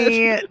believes take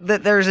me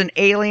that there's an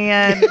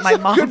alien. My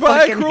mom Goodbye,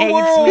 fucking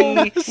cruel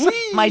hates me. world.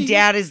 My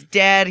dad is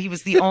dead. He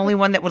was the only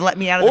one that would let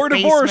me out of Or the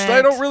divorced.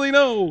 basement. I don't really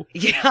know.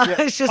 Yeah,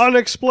 it's just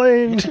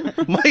Unexplained.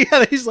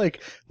 He's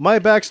like, my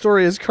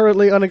backstory is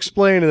currently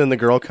unexplained. And then the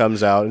girl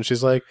comes out and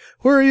she's like,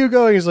 where are you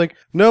going? He's like,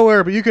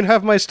 nowhere, but you can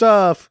have my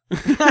stuff.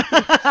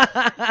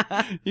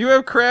 You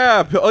have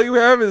crap. All you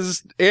have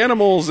is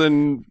animals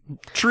and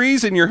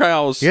trees in your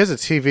house. He has a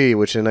TV,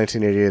 which in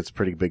 1988 is a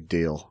pretty big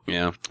deal.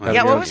 Yeah. Having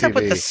yeah. it What on was up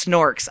with the TV.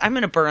 snorks? I'm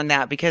gonna burn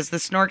that because the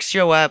snorks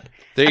show up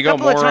There you a go.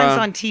 couple of More, times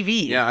on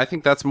TV. Yeah, I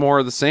think that's more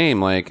of the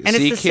same. Like, And it's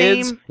see, the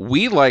kids, same-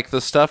 we like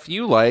the stuff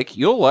you like.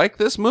 You'll like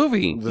this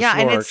movie. The yeah,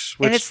 and Snorks,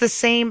 it's the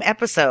same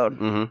episode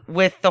Mm-hmm.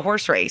 with the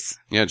horse race.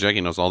 Yeah,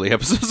 Jackie knows all the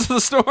episodes of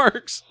the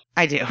Storks.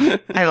 I do.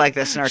 I like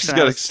the Snorks. She's and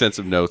got I was-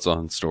 extensive notes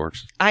on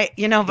Storks. but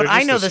They're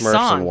I just know the Smurfs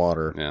song, and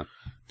water. Yeah.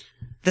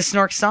 the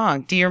Snork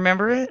song. Do you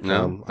remember it?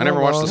 No, I never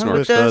watched the Along Snorks.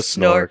 with The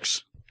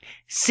Snorks.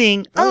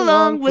 Sing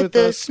along with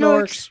the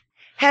Snorks.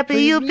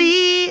 Happy you'll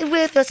be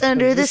with us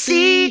under the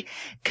sea.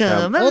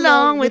 Come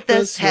along with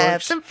us,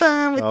 have some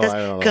fun with Oh, I don't us.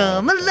 know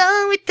Come about that.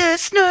 along with the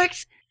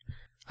Snorks.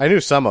 I knew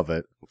some of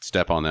it.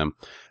 Step on them.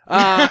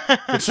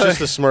 It's just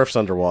the Smurfs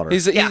underwater.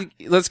 Yeah.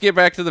 Let's get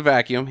back to the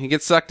vacuum. He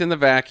gets sucked in the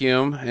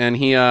vacuum, and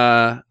he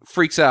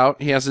freaks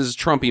out. He has his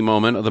Trumpy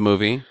moment of the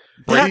movie.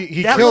 That,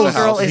 he that kills, little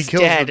girl he is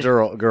kills dead.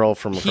 the girl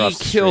from He across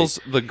the kills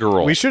street. the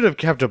girl. We should have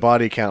kept a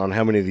body count on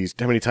how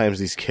many times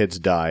these kids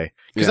die.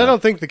 Because Yeah. I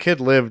don't think the kid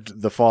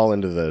lived the fall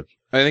into the...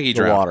 I think he the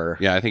drowned. water.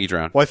 Yeah, I think he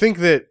drowned. Well, I think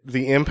that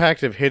the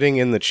impact of hitting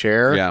in the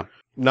chair Yeah.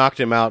 knocked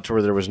him out to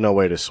where there was no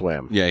way to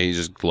swim. Yeah, he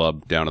just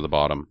glubbed down to the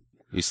bottom.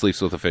 He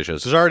sleeps with the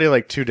fishes. There's already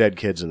like 2 dead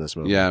kids in this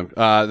movie. Yeah,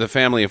 the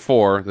family of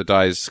 4 that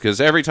dies, because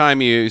every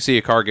time you see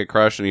a car get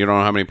crushed and you don't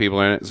know how many people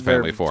are in it, it's a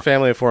family of 4.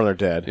 Family of 4 and they're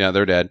dead. Yeah,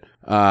 they're dead.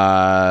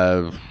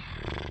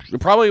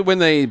 Probably when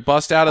they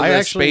bust out of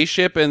the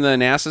spaceship in the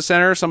NASA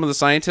center, some of the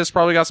scientists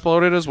probably got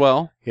exploded as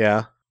well.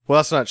 Yeah. Well,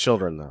 that's not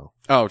children, though.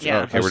 Oh,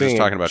 Yeah. okay, I'm we're just seeing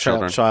talking about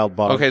children. Child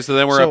body. Okay, so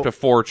then we're up to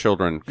 4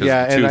 children. 'cause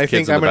Yeah, two and I kids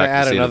think in I'm the going to back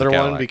add seat of the another one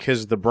Cadillac.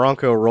 because the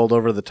Bronco rolled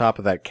over the top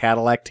of that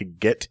Cadillac to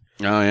get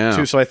Oh, yeah.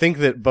 to. So I think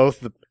that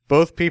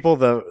both people,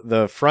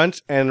 the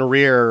front and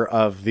rear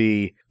of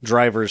the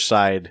driver's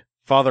side,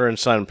 father and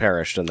son,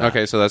 perished in that.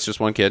 Okay, so that's just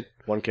one kid.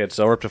 One kid.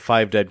 So we're up to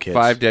 5 dead kids.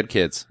 5 dead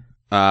kids.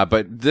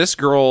 But this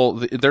girl,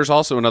 there's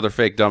also another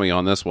fake dummy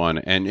on this one,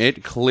 and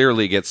it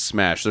clearly gets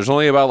smashed. There's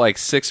only about like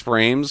 6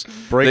 frames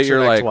Breaks that you're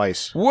her neck like,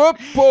 twice. whoop,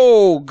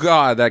 oh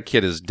god, that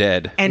kid is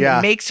dead. And Yeah.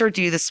 makes her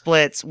do the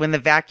splits when the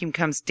vacuum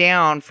comes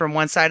down from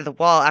one side of the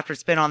wall after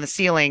it's been on the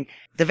ceiling.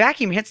 The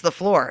vacuum hits the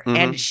floor, Mm-hmm.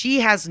 and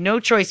she has no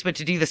choice but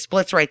to do the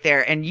splits right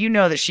there. And you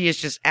know that she has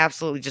just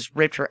absolutely just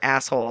ripped her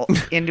asshole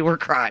into her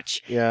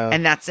crotch. Yeah.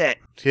 And that's it.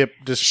 Hip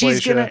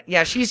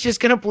dysplasia. She's just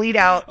gonna bleed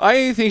out.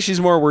 I think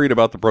she's more worried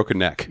about the broken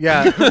neck.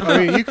 Yeah, I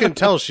mean, you can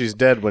tell she's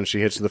dead when she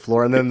hits the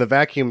floor, and then the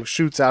vacuum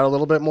shoots out a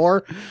little bit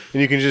more,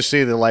 and you can just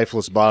see the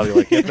lifeless body.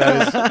 Like, yep,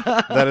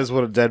 that is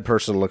what a dead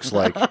person looks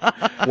like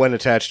when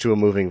attached to a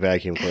moving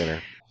vacuum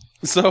cleaner.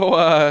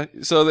 So,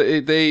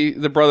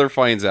 the brother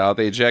finds out.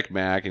 They eject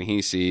Mac, and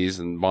he sees,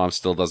 and Mom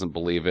still doesn't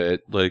believe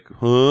it. Like,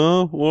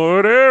 huh?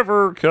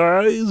 Whatever,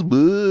 guys.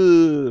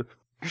 Blah.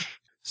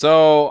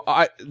 So,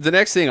 the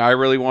next thing I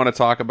really want to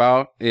talk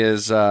about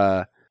is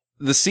the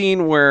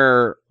scene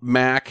where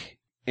Mac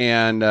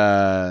and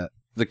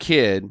the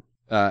kid,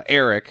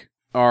 Eric,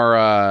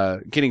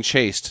 are getting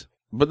chased.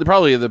 But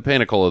probably the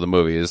pinnacle of the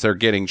movie is they're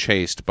getting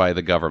chased by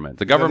the government.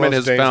 The government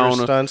most has dangerous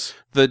found stunts.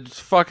 the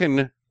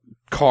fucking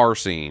car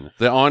scene,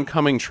 the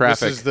oncoming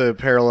traffic. This is the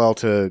parallel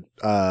to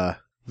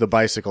the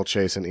bicycle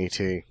chase in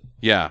E.T.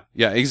 Yeah,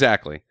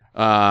 exactly.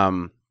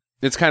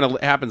 It's kind of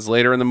happens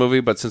later in the movie,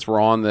 but since we're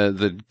on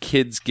the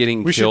kids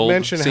getting We should killed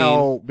mention scene,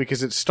 how,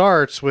 because it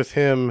starts with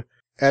him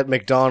at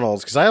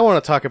McDonald's, because I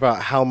want to talk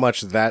about how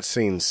much that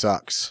scene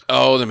sucks.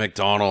 oh, the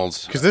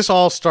McDonald's. Because this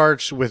all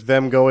starts with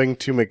them going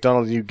to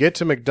McDonald's. You get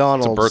to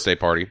McDonald's. It's a birthday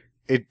party.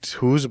 It's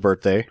whose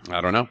birthday?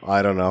 I don't know.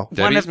 I don't know.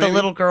 One Debbie's, of the maybe?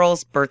 little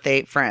girl's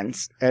birthday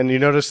friends. And you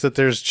notice that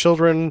there's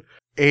children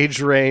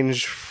age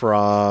range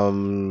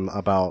from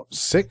about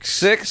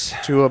 6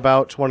 to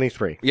about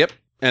 23. Yep,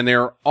 and they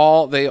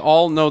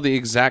all know the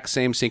exact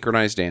same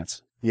synchronized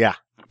dance. Yeah.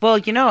 Well,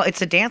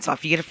 it's a dance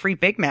off. You get a free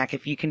Big Mac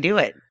if you can do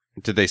it.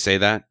 Did they say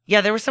that?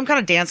 Yeah, there was some kind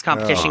of dance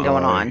competition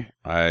going on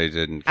I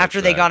didn't. catch after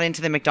they that. got into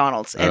the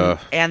McDonald's. Ugh.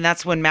 And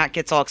that's when Matt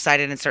gets all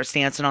excited and starts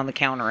dancing on the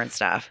counter and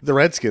stuff. The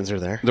Redskins are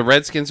there. The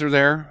Redskins are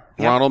there.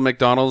 Yep. Ronald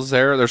McDonald's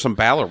there. There's some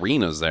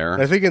ballerinas there.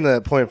 I think in the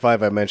point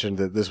 5 I mentioned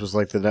that this was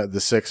like the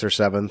 6th or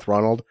 7th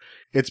Ronald.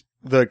 It's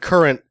the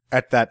current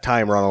at that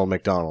time Ronald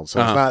McDonald.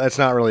 So it's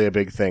not really a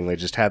big thing. They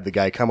just had the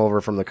guy come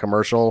over from the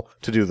commercial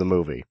to do the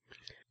movie.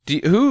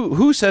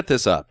 Who set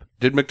this up?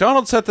 Did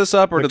McDonald's set this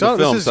up, or did the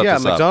film set this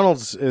up?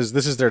 McDonald's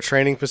this is their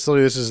training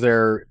facility. This is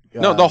their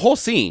No, the whole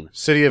scene.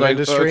 City of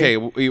Industry.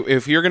 Okay,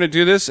 if you're going to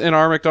do this in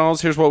our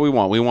McDonald's, here's what we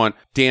want. We want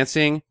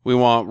dancing. We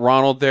want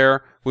Ronald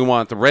there. We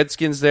want the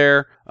Redskins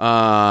there.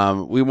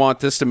 We want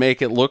this to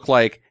make it look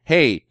like,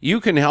 hey, you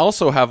can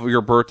also have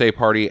your birthday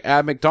party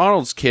at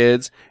McDonald's,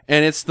 kids,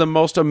 and it's the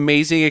most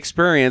amazing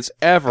experience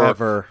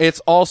ever. It's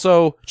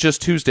also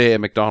just Tuesday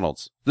at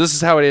McDonald's. This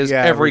is how it is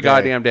every day.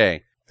 goddamn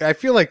day. I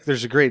feel like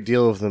there's a great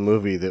deal of the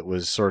movie that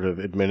was sort of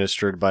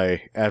administered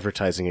by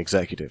advertising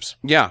executives.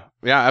 Yeah,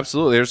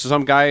 absolutely. There's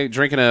some guy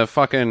drinking a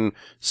fucking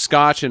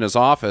scotch in his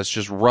office,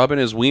 just rubbing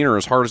his wiener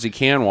as hard as he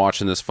can,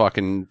 watching this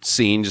fucking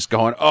scene, just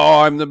going,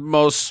 "Oh, I'm the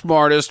most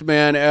smartest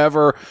man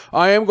ever.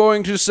 I am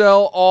going to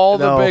sell all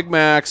the Big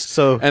Macs."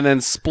 And then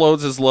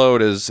explodes his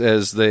load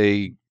as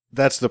they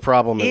that's the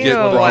problem. Ew. get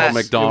Ronald It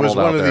McDonald was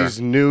one out of there. these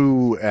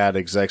new ad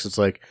execs. It's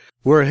like,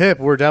 we're hip,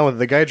 we're down with it.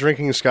 The guy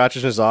drinking scotch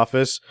in his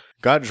office,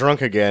 got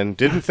drunk again,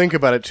 didn't think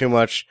about it too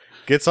much,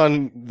 gets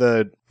on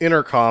the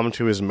intercom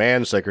to his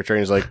man secretary,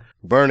 and he's like,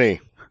 "Bernie,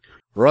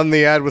 run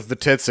the ad with the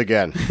tits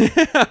again."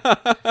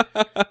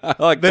 I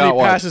like Then that he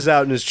one. passes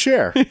out in his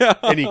chair,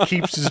 and he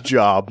keeps his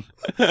job.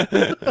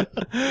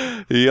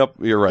 Yep,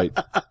 you're right.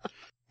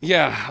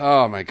 Yeah.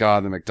 Oh my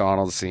God, the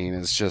McDonald's scene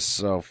is just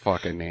so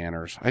fucking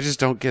nanners. I just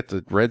don't get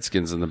the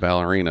Redskins and the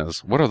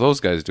ballerinas. What are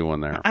those guys doing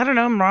there? I don't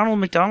know. Ronald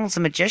McDonald's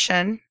a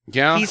magician.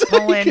 Yeah, He's He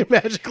pulling. can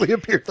magically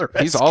appear the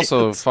he's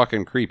also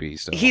fucking creepy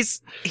still. He's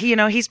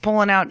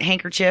pulling out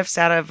handkerchiefs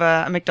out of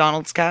a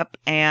McDonald's cup,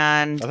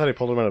 and I thought he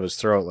pulled him out of his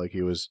throat like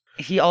he was...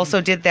 he also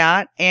did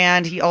that,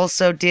 and he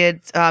also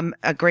did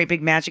a great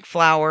big magic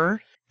flower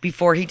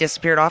before he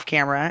disappeared off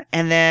camera,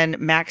 and then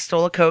Max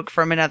stole a Coke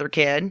from another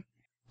kid.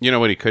 You know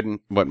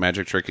what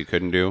magic trick he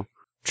couldn't do?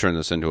 Turn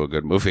this into a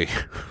good movie.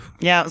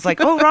 Yeah, it was like,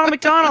 oh, Ronald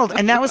McDonald,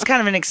 and that was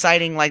kind of an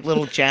exciting like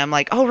little gem,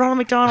 like, oh, Ronald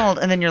McDonald,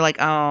 and then you're like,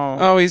 oh,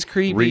 Oh, he's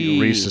creepy.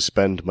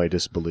 Resuspend my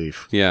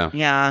disbelief. Yeah.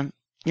 yeah.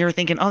 You were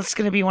thinking, oh, this is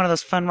going to be one of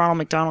those fun Ronald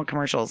McDonald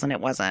commercials, and it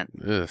wasn't.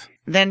 Ugh.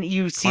 Then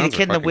you see Clowns the are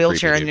kid in the fucking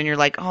wheelchair, creepy, and then you're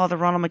like, oh, the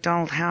Ronald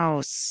McDonald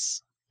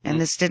house. And Mm.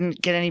 this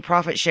didn't get any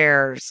profit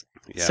shares.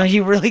 Yeah. So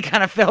you really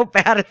kind of felt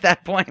bad at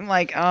that point.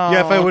 Like, oh.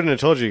 Yeah, if I wouldn't have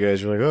told you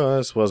guys, you're like, oh,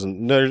 this wasn't...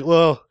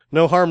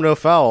 no harm, no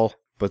foul.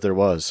 But there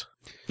was.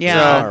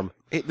 Yeah. Harm.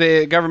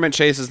 The government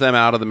chases them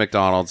out of the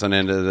McDonald's and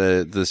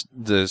into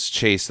this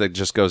chase that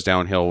just goes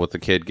downhill with the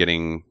kid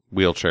getting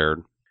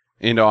wheelchaired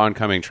into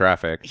oncoming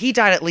traffic. He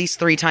died at least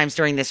 3 times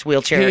during this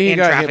wheelchair He in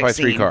got traffic hit by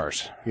scene. 3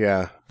 cars.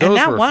 Yeah. And Those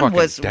that were one fucking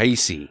was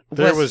dicey.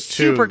 There was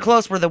two. super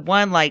close where the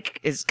one like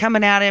is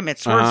coming at him, it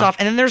swerves Uh-huh. off,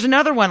 and then there's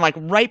another one like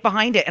right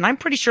behind it, and I'm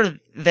pretty sure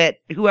that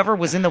whoever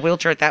was in the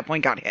wheelchair at that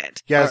point got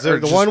hit. Yeah, is Or there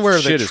the just one where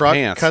the shit his truck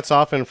pants. cuts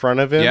off in front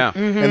of him? Yeah.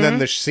 And then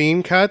the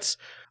scene cuts?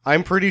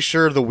 I'm pretty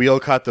sure the wheel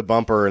caught the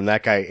bumper and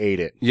that guy ate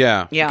it.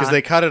 Yeah. Yeah. Because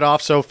they cut it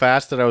off so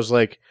fast that I was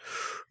like,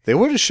 they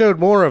would have showed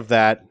more of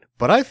that,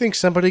 but I think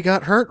somebody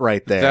got hurt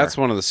right there. That's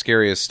one of the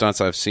scariest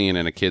stunts I've seen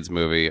in a kid's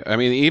movie. I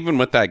mean, even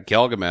with that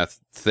Gilgameth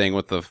thing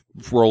with the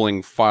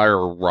rolling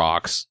fire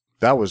rocks,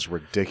 That was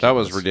ridiculous. that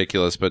was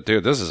ridiculous. But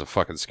dude, this is a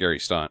fucking scary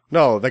stunt.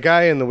 No, the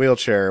guy in the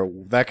wheelchair,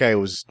 that guy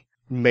was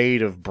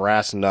made of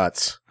brass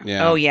nuts.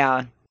 Yeah. Oh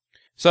yeah.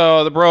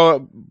 So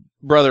the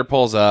brother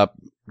pulls up,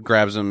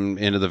 grabs him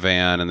into the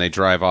van, and they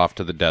drive off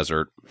to the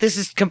desert. This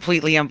is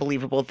completely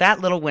unbelievable. That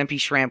little wimpy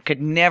shrimp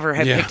could never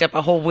have Yeah. picked up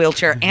a whole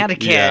wheelchair and a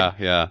kid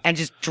Yeah. and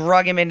just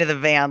drug him into the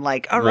van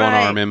like, all One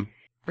right, arm him.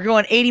 we're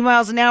going 80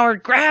 miles an hour,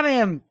 grab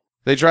him.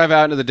 They drive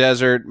out into the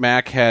desert.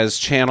 Mac has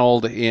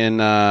channeled in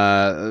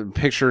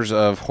pictures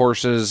of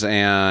horses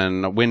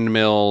and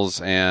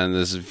windmills and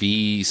this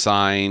V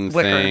sign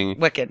thing.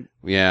 Wicked.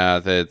 Yeah,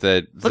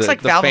 that Looks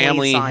like the Valvoline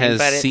family sign, has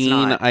but it's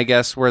seen, not. I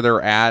guess, where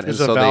they're at. It's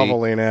and a so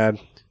Valvoline ad.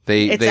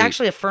 It's they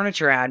actually a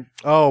furniture ad.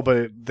 Oh,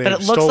 but they've But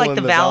it looks stolen like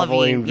the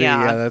Valvoline, V.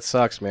 yeah. Yeah, that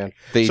sucks, man.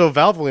 They- So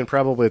Valvoline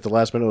probably at the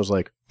last minute was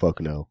like, fuck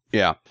no.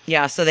 yeah.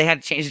 Yeah, so they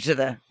had to change it to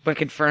the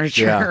Wicked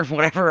Furniture Yeah. or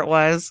whatever it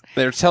was.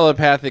 They're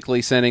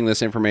telepathically sending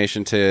this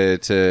information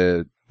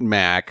to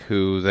Mac,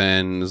 who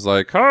then is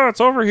like, "Oh,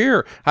 it's over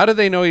here." How did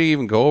they know you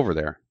even go over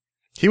there?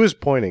 He was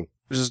pointing.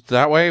 Just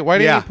that way? Why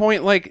didn't Yeah. he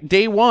point like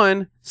day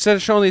one instead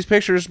of showing these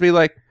pictures? Be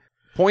like,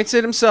 points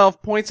at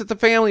himself, points at the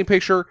family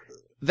picture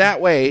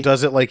that way.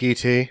 Does it like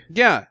E.T.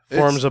 Yeah,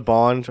 Forms a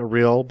bond, a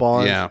real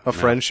bond, Yeah, a yeah.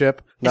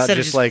 friendship. Not Instead of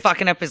just just like,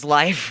 fucking up his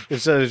life.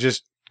 instead of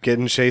just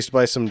getting chased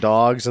by some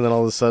dogs and then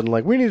all of a sudden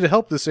like, we need to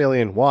help this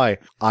alien. Why?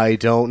 I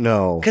don't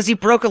know. Because he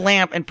broke a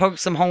lamp and poked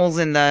some holes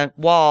in the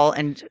wall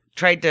and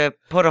tried to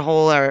put a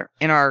hole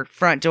in our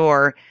front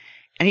door.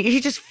 And he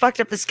just fucked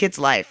up this kid's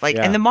life. Like,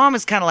 Yeah. and the mom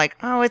is kind of like,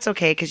 oh, it's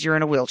okay because you're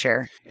in a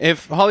wheelchair.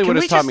 If Hollywood Can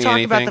we has taught just me talk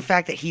anything, about the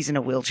fact that he's in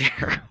a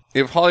wheelchair?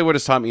 if Hollywood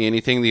has taught me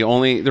anything,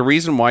 the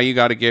reason why you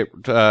got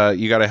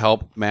to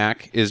help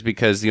Mac is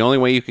because the only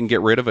way you can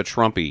get rid of a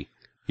Trumpy,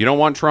 you don't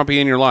want Trumpy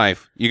in your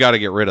life, you got to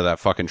get rid of that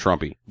fucking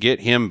Trumpy.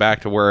 Get him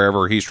back to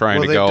wherever he's trying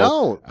Well, to they go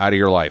don't. out of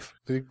your life.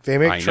 They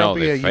make I know, Trump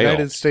they a failed.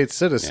 United States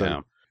citizen. Yeah.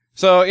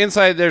 So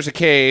inside there's a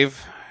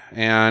cave,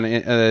 and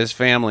his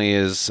family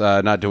is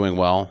not doing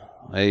well.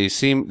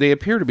 They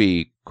appear to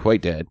be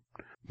quite dead,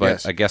 but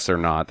Yes. I guess they're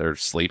not. They're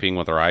sleeping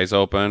with their eyes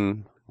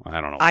open. I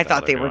don't know. I what the hell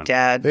thought they they're were doing.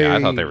 dead. Yeah,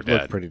 I thought they were look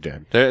dead. pretty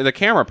dead. The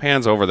camera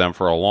pans over them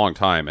for a long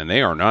time, and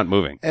they are not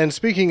moving. And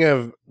speaking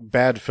of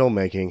bad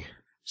filmmaking,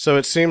 so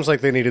it seems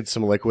like they needed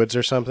some liquids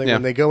or something. Yeah.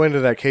 When they go into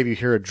that cave, you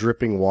hear a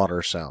dripping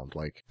water sound.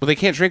 Like, Well, they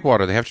can't drink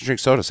water. They have to drink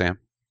soda, Sam.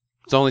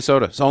 It's only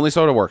soda. It's only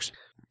soda works.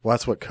 well,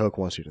 that's what Coke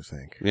wants you to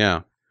think.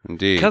 Yeah,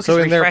 indeed. Coke So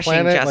is in their refreshing,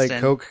 planet, Justin.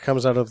 like Coke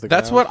comes out of the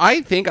That's ground. what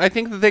I think. I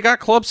think that they got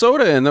club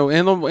soda in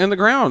the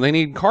ground. They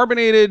need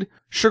carbonated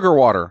sugar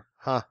water.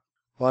 Huh.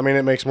 Well, I mean,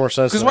 it makes more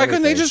sense. Because than why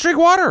couldn't they anything. just drink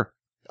water?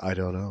 I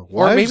don't know.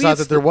 Or Well, I maybe just thought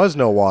it's that there was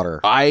no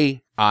water.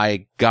 I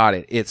got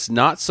it. It's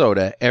not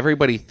soda.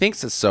 Everybody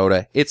thinks it's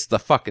soda. It's the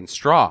fucking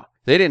straw.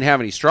 They didn't have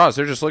any straws.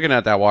 They're just looking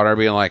at that water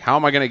being like, how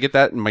am I going to get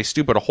that in my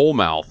stupid whole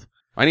mouth?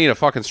 I need a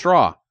fucking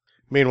straw.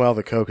 Meanwhile,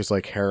 the Coke is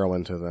like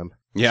heroin to them.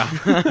 Yeah.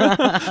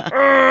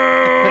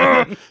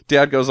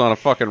 Dad goes on a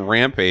fucking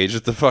rampage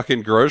at the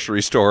fucking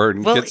grocery store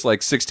and Well, gets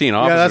like 16 Yeah,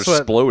 officers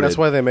exploded. That's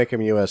why they make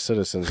them U.S.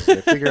 citizens.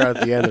 They figure out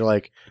at the end, they're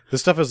like, this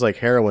stuff is like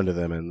heroin to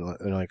them. And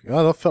they're like,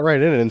 oh, they'll fit right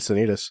in at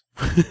Encinitas.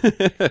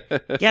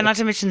 Yeah, not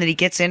to mention that he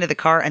gets into the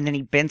car and then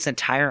he bends a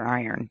tire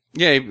iron.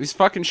 Yeah, he's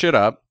fucking shit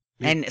up.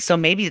 And so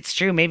maybe it's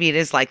true. Maybe it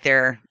is like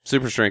they're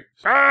Super strength.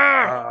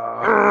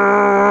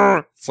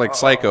 It's like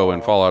Psycho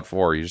in Fallout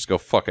 4. You just go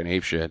fucking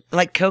ape shit.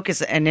 like Coke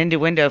is an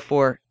innuendo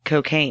for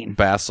cocaine.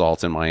 Bath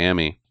salts in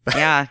Miami.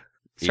 Yeah.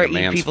 Eat Start a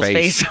eating man's people's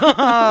face. face.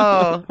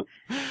 Oh.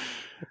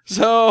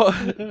 So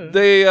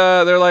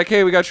they're like,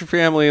 hey, we got your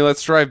family.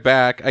 Let's drive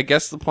back. I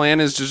guess the plan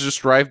is to just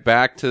drive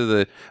back to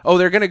the. Oh,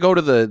 they're gonna go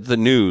to the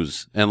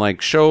news and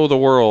like show the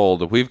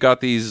world we've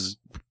got these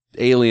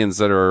aliens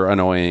that are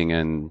annoying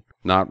and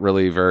not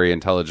really very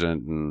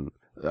intelligent. And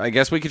I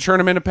guess we could turn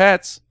them into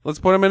pets. Let's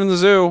put them in the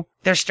zoo.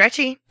 They're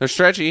stretchy. They're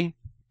stretchy.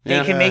 They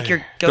Yeah. can make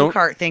your Don't-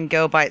 go-kart thing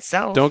go by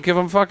itself. Don't give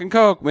them fucking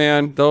Coke,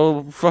 man.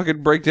 They'll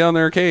fucking break down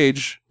their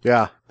cage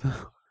Yeah.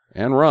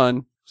 and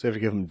run. So you have to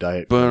give them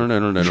diet.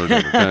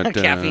 Coke.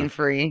 Caffeine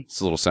free. It's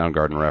a little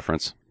Soundgarden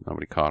reference.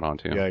 Nobody caught on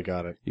to. Yeah, I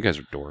got it. You guys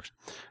are dorks.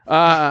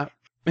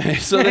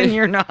 So And they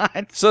you're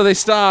not. so they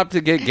stop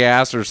to get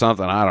gas or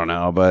something. I don't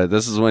know, but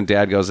this is when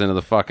Dad goes into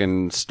the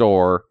fucking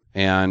store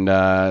and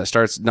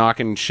starts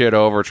knocking shit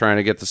over trying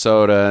to get the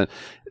soda.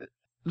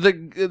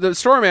 The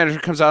store manager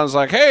comes out and is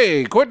like,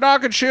 "Hey, quit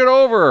knocking shit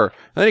over." And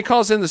then he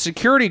calls in the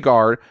security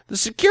guard. The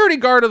security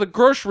guard of the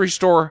grocery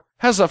store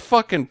has a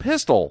fucking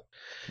pistol.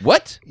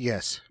 What?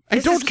 Yes.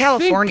 This is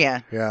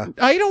California. Yeah.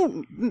 I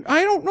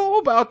don't know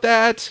about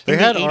that. They In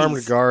the had 80s.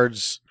 armed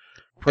guards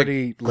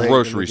pretty late in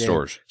Grocery the game.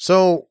 stores.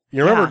 So,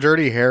 you remember Yeah.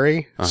 Dirty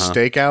Harry Uh-huh.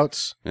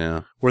 stakeouts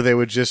Yeah. where they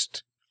would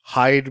just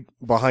hide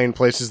behind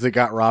places that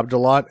got robbed a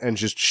lot and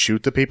just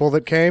shoot the people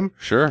that came?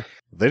 Sure.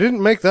 They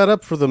didn't make that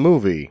up for the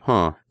movie.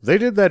 Huh. They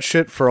did that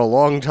shit for a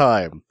long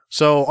time.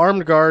 So,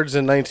 armed guards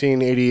in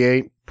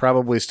 1988,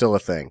 probably still a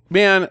thing.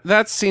 Man,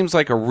 that seems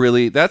like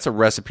that's a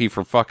recipe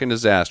for fucking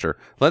disaster.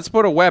 Let's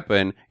put a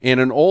weapon in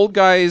an old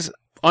guy's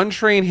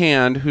untrained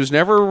hand who's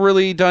never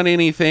really done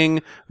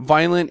anything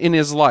violent in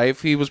his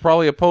life. He was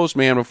probably a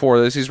postman before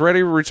this. He's ready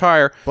to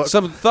retire. But-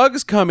 Some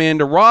thugs come in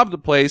to rob the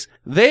place.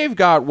 They've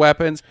got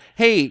weapons.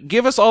 Hey,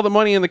 give us all the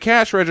money in the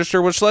cash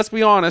register, which, let's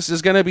be honest,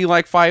 is going to be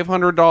like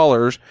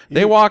 $500.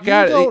 They walk You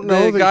out. don't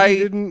know the that guy. he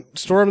didn't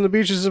storm the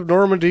beaches of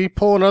Normandy,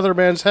 pull another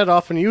man's head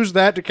off, and use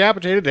that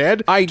decapitated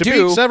head I to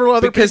do beat several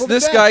other because people to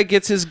this death. guy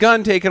gets his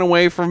gun taken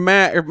away from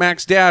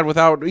Mac's dad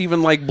without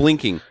even like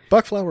blinking.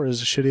 Buckflower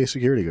is a shitty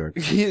security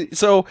guard.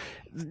 So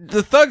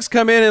the thugs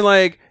come in and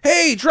like,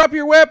 hey, drop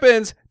your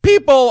weapons.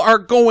 People are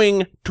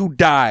going to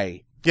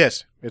die.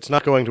 Yes, it's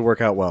not going to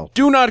work out well.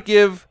 Do not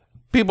give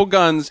people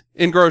guns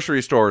in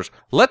grocery stores.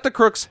 Let the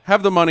crooks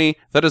have the money.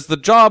 That is the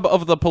job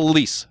of the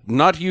police,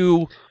 not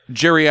you,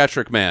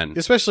 geriatric man.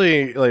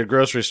 Especially like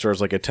grocery stores,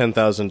 like a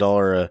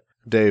 $10,000 a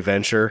day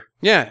venture.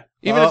 Yeah,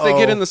 even if they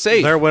get in the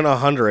safe. There went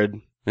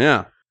 100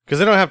 Yeah. because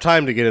they don't have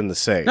time to get in the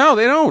safe. No,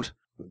 they don't.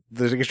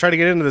 They try to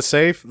get into the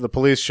safe. The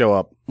police show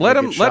up. Let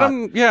They them. get Let shot.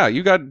 them. Yeah,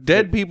 you got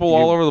dead people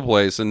all over the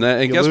place, and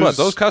you guess what? lose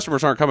Those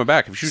customers aren't coming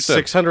back. If you shoot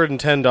them.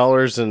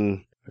 $610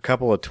 and a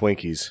couple of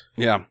Twinkies.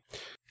 Yeah.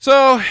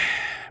 So,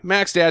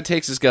 Mac's dad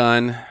takes his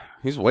gun.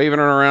 He's waving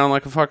it around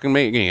like a fucking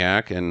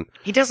maniac, and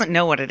He doesn't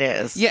know what it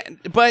is. yeah,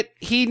 but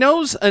he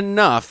knows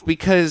enough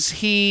because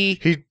he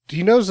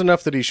He knows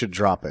enough that he should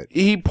drop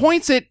it.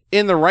 points it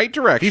in the right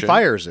direction. He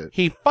fires it.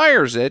 He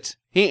fires it.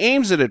 He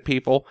aims it at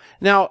people.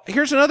 Now,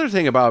 here's another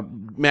thing about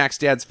Mac's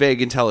dad's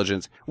vague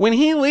intelligence. When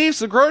he leaves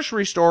the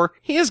grocery store,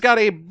 he has got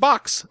a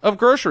box of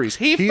groceries.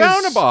 He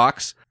found is- a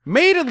box,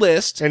 made a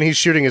list, And he's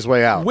shooting his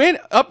way out. went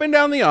up and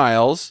down the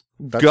aisles,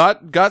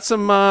 got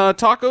some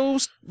taco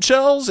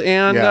shells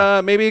and Yeah.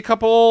 maybe a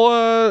couple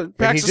And he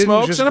packs of didn't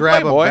smokes just and a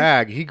grab Playboy. a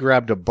bag. He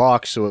grabbed a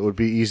box so it would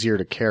be easier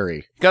to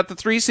carry. Got the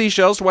 3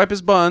 seashells to wipe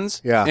his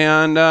buns. Yeah.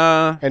 And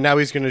And now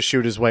he's going to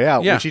shoot his way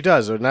out, Yeah. which he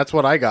does. And that's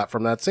what I got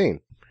from that scene.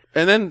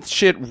 then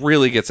shit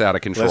really gets out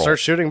of control. Let's start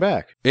shooting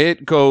back.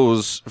 It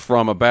goes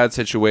from a bad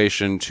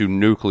situation to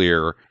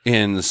nuclear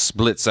in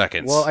split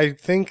seconds. Well, I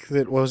think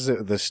that, what was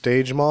it, the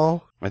stage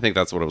mall? I think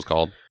that's what it was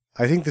called.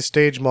 I think the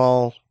stage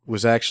mall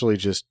was actually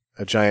just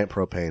a giant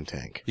propane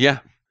tank. Yeah.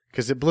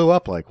 because it blew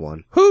up like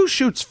one. Who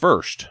shoots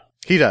first?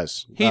 He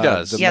does. He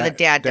does. Yeah, the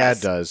dad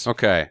does. Dad does.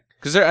 Okay.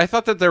 Because I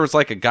thought that there was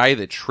like a guy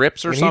that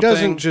trips or And something. he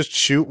doesn't just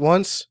shoot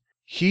once.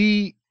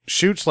 He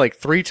shoots like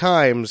 3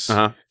 times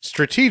Uh-huh.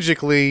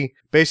 strategically,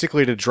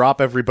 basically to drop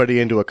everybody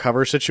into a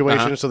cover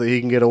situation so that he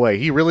can get away.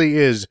 He really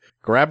is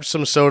grabbed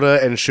some soda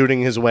and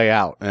shooting his way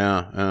out.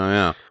 Yeah,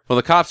 yeah. Well,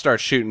 the cops start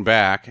shooting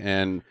back,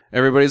 and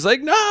everybody's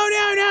like, no.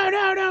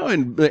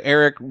 And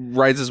Eric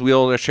rides his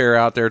wheelchair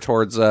out there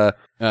towards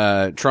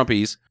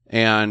Trumpies,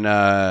 and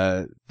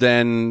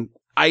then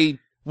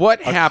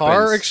what A happens?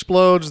 car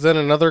explodes, then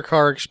another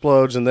car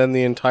explodes, and then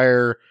the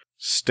entire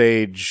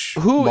stage.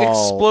 Who mall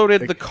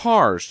exploded the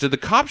cars? Did the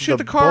cops shoot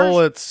the cars?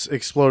 Bullets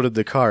exploded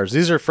the cars.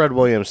 These are Fred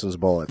Williamson's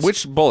bullets.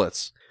 Which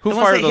bullets? Who The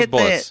ones fired that those hit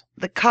bullets?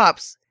 The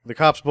cops. The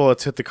cops'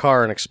 bullets hit the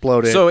car and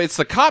exploded. So it's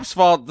the cops'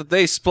 fault that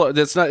they explode.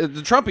 That's not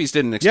the Trumpies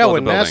didn't explode yeah, the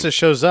when building. NASA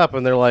shows up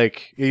and they're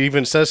like, he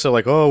even says so,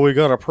 like, "Oh, we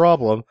got a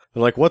problem."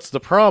 They're like, "What's the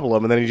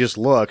problem?" And then he just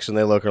looks, and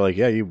they look, are like,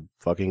 "Yeah, you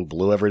fucking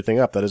blew everything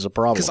up. That is a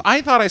problem." Because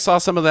I thought I saw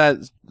some of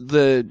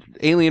the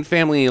alien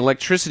family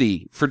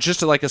electricity for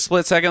just like a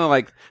split second.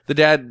 Like the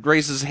dad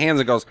raises his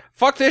hands and goes,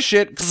 "Fuck this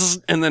shit,"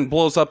 and then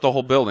blows up the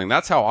whole building.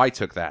 That's how I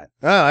took that.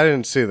 Ah, I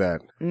didn't see that.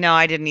 No,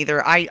 I didn't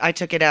either. I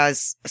took it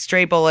as a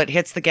stray bullet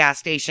hits the gas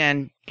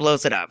station,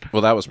 blows it up.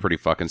 Well, that was pretty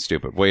fucking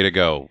stupid. Way to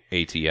go,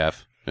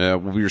 ATF.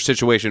 Your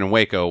situation in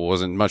Waco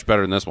wasn't much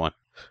better than this one.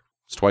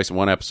 It's twice in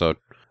one episode.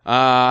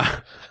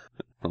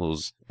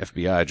 Those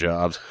FBI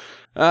jobs.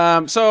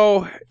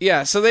 So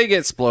they get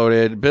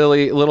exploded.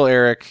 Little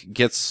Eric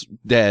gets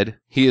dead.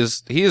 He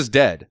is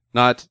dead.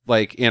 Not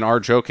like in our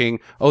joking,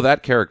 oh,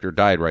 that character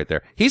died right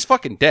there. He's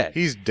fucking dead.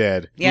 He's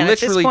dead. Yeah, and at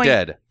this literally point,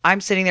 dead. I'm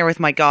sitting there with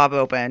my gob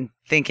open,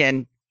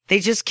 thinking they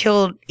just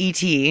killed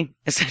E.T.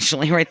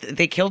 essentially, right?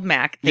 They killed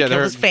Mac. They killed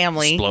his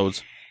family,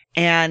 explodes.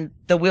 and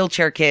the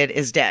wheelchair kid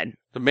is dead.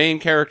 The main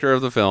character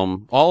of the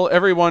film.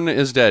 Everyone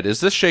is dead. Is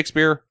this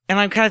Shakespeare? And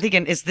I'm kind of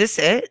thinking, is this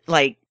it?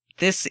 Like,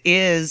 this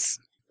is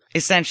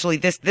essentially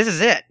this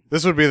is it.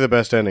 This would be the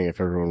best ending if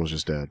everyone was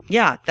just dead.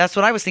 Yeah, that's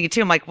what I was thinking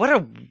too. I'm like, what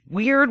a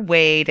weird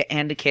way to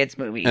end a kid's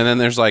movie. And then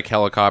there's like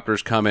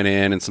helicopters coming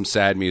in and some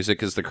sad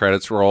music as the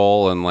credits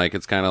roll, and like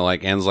it's kind of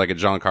like ends like a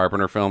John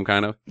Carpenter film,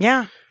 kind of.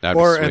 Yeah. That'd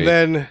be sweet. And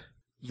then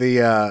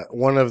the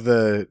one of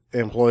the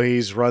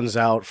employees runs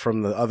out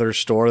from the other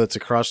store that's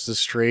across the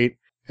street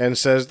and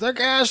says, "The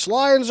gas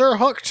lines are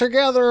hooked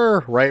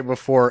together," right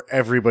before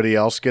everybody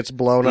else gets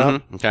blown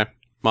up. Mhm. Okay,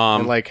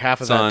 mom, And like half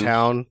of son, that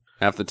town.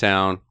 half the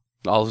town,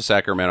 all of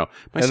Sacramento.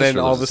 My And sister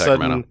then all of a lives in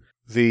Sacramento. sudden,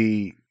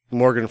 the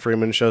Morgan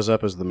Freeman shows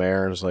up as the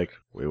mayor and is like,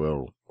 "We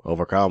will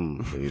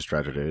overcome these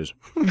tragedies."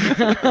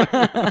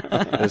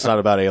 It's not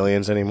about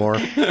aliens anymore.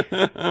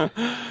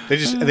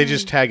 They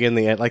just tag in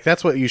the end. Like,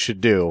 that's what you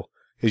should do,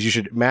 is you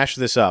should mash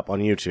this up on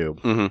YouTube.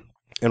 Mm-hmm.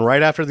 And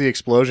right after the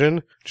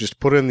explosion, just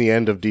put in the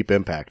end of Deep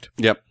Impact.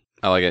 Yep,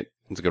 I like it.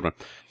 It's a good one.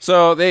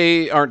 So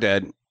they aren't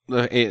dead.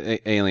 The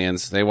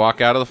aliens. They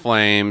walk out of the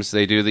flames.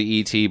 They do the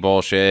ET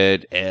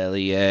bullshit.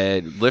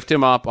 Elliot, lift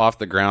him up off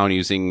the ground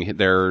using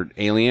their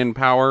alien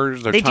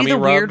powers. Their They do tummy the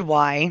rub. weird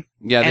Y.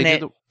 Yeah, and they it,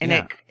 do. and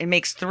Yeah. it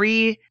makes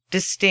 3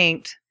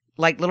 distinct,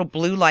 like, little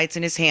blue lights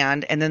in his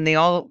hand, and then they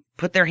all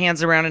put their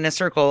hands around in a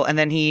circle, and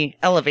then he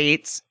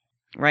elevates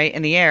right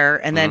in the air,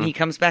 and then Mhm. he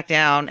comes back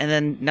down, and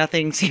then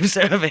nothing seems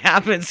to have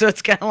happened. So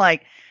it's kind of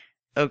like,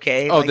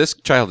 okay. Oh, like, this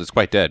child is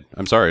quite dead.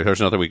 I'm sorry.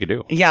 There's nothing we could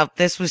do. yeah,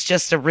 this was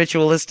just a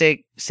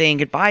ritualistic saying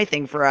goodbye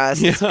thing for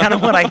us. It's Yeah. kind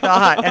of what I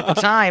thought at the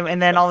time.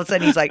 And then all of a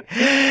sudden he's like,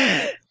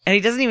 and he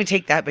doesn't even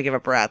take that big of a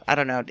breath. I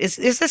don't know. Is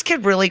this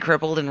kid really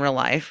crippled in real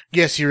life?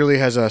 Yes, he really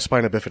has a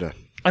spina bifida.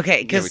 Okay, Yeah,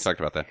 we because talked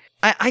about that.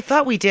 I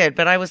thought we did,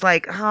 but I was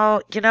like,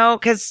 oh,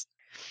 because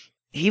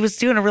he was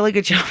doing a really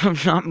good job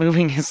of not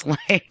moving his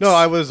legs. No,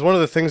 one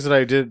of the things that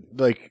I did,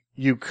 like,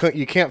 you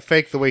can't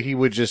fake the way he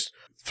would just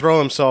throw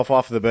himself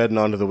off the bed and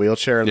onto the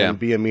wheelchair and Yeah. then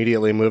be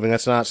immediately moving.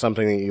 That's not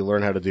something that you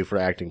learn how to do for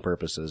acting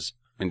purposes.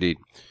 Indeed.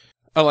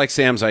 I like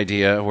Sam's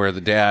idea where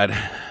the dad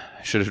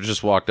should have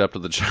just walked up to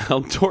the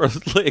child, tore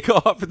his leg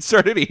off, and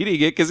started eating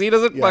it because he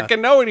doesn't Yeah. fucking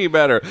know any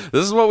better.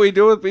 This is what we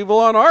do with people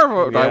on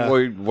our. Yeah.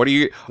 What do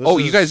you? This you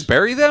is- guys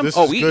bury them? This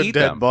Oh, is we good eat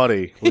dead them.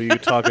 body. What are you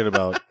talking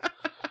about?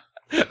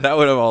 That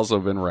would have also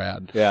been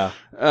rad. Yeah,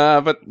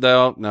 But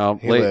no.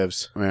 he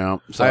lives. Yeah.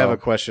 So I have a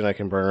question I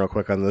can burn real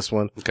quick on this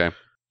one. okay.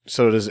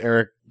 So does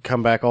Eric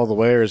come back all the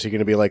way, or is he going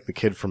to be like the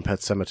kid from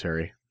Pet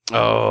Cemetery?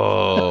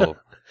 Oh.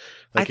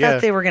 Like, I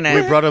thought they were going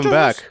we to. brought him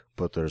back,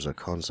 but there's a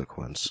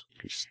consequence.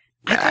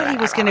 I thought he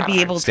was going to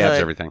be able Stabs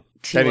to. everything.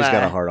 And he's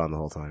got a heart on the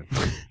whole time.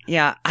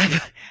 Yeah.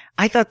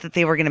 I thought that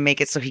they were going to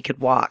make it so he could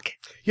walk.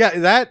 Yeah,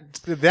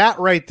 that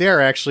right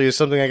there actually is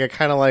something I got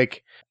kind of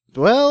like,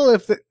 well,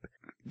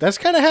 that's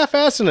kind of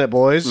half-assing it,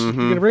 boys. Mhm. You're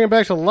going to bring it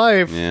back to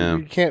life. Yeah.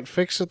 You can't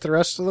fix it the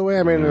rest of the way.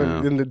 I mean,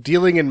 Yeah. in the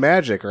dealing in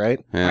magic, right?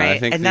 Yeah, right. I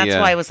think And that's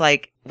why I was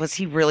like, was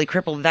he really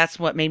crippled? That's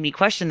what made me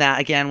question that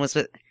again was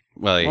that,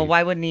 well,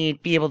 why wouldn't he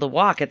be able to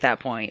walk at that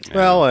point? Yeah.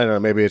 Well, I don't know.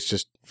 Maybe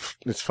it's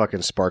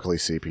fucking sparkly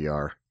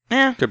CPR.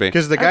 Eh. could be.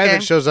 Because the guy Okay.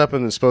 that shows up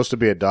and is supposed to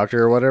be a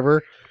doctor or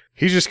whatever,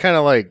 he's just kind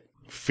of like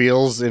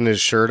feels in his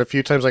shirt a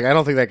few times. Like, I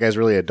don't think that guy's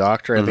really a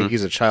doctor. I think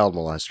he's a child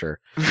molester.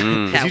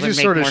 Mm. That He would just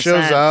make sort of more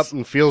shows sense. up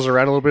and feels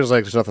around a little bit. He's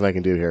like, there's nothing I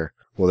can do here.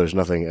 Well, there's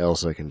nothing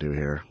else I can do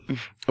here.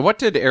 What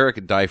did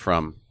Eric die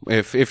from?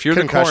 If you're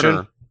Concussion.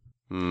 the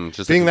coroner,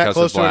 just a Being that concussive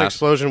close to an blast.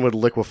 explosion would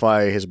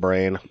liquefy his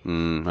brain.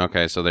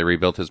 Okay, so they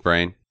rebuilt his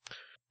brain.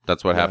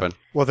 That's what happened.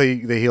 Well, they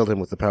healed him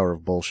with the power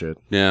of bullshit.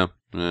 Yeah.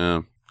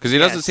 Because he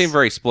doesn't Yes. seem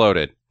very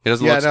exploded. He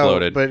doesn't look no,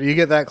 exploded. but you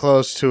get that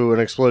close to an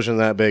explosion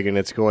that big, and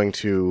it's going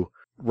to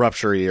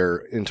rupture your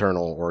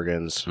internal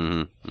organs.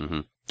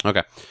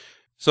 Okay.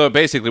 So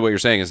basically, what you're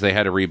saying is they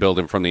had to rebuild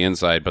him from the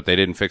inside, but they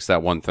didn't fix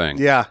that one thing.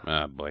 Yeah.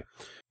 Oh boy.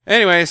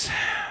 Anyways,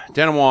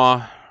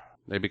 Denouement,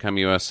 they become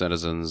U.S.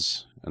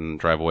 citizens and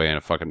drive away in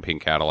a fucking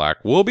pink Cadillac.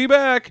 We'll be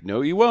back.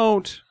 No, you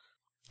won't.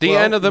 The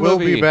end of the we'll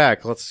movie. be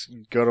back. Let's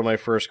go to my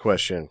first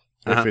question.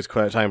 Uh-huh. If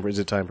it's time for, is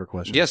it time for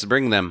questions? Yes,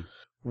 bring them.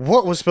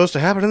 What was supposed to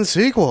happen in the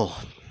sequel?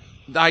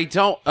 I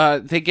don't.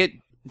 They get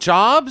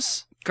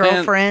jobs,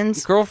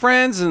 Girlfriends.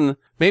 girlfriends, and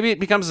maybe it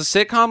becomes a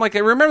sitcom. Like I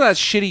remember that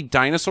shitty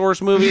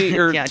dinosaurs movie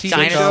or Yeah, TV show?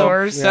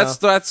 dinosaurs. Yeah.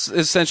 That's Yeah,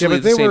 essentially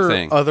but the they same were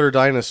thing. other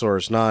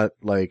dinosaurs, not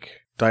like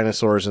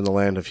dinosaurs in the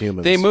land of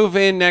humans. They move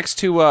in next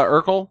to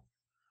Urkel.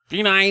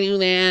 Did I do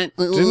that?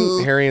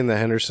 Didn't Harry and the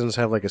Hendersons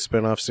have like a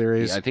spin-off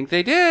series? Yeah, I think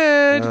they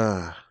did.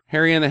 Ah.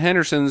 Harry and the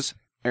Hendersons.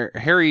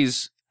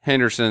 Harry's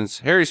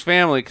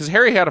family, because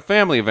Harry had a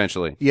family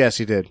eventually. Yes,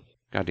 he did.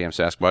 Goddamn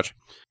Sasquatch.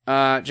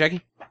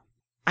 Jackie?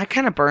 I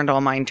kind of burned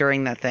all mine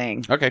during that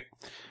thing. Okay.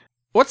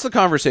 What's the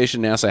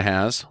conversation NASA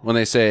has when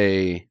they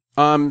say,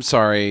 I'm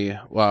sorry,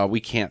 we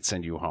can't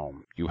send you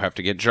home. You have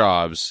to get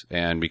jobs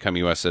and become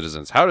U.S.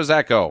 citizens. How does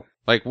that go?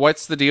 Like,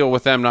 what's the deal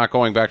with them not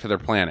going back to their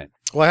planet?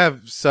 Well, I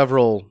have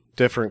several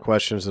different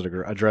questions that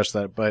address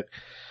that, but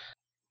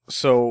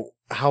so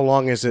how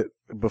long is it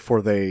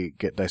before they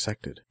get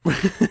dissected?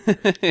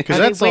 Because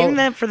Are they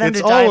waiting for them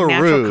it's to die all of a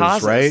natural ruse,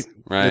 causes? right?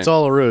 Right. It's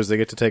all a ruse. They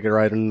get to take a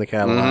ride in the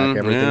Cadillac. Mhm,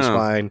 Everything's yeah.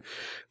 fine.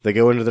 They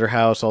go into their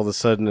house. All of a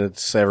sudden,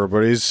 it's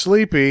everybody's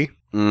sleepy.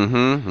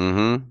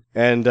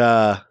 And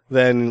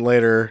then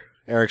later,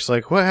 Eric's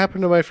like, what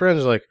happened to my friends?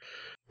 He's like,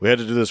 we had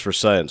to do this for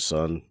science,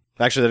 son.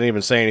 Actually, they didn't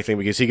even say anything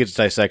because he gets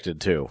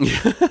dissected too.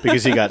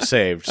 Because he got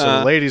saved. So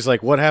the lady's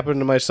like, what happened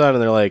to my son?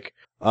 And they're like,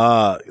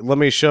 let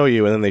me show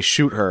you. And then they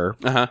shoot her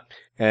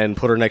and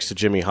put her next to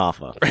Jimmy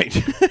Hoffa.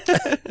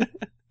 Right.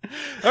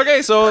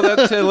 Okay, so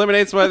that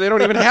eliminates why they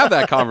don't even have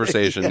that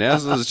conversation.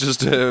 NASA is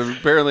just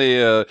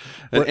apparently an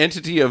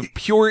entity of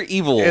pure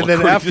evil. And then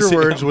according to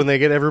afterwards, Sam. when they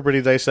get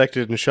everybody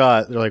dissected and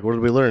shot, they're like, what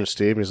did we learn,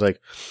 Steve? And he's like,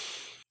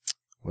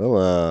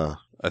 well,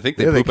 I think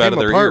they yeah, they poop out came of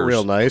their apart ears.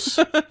 real nice.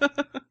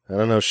 I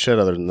don't know shit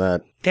other than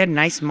that. They had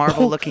nice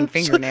marble-looking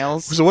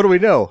fingernails. So what do we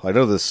know? I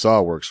know this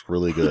saw works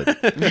really good.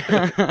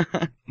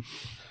 All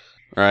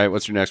right,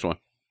 what's your next one?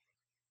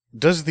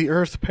 Does the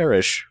Earth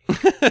perish?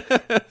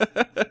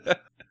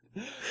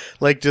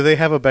 Like, do they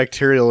have a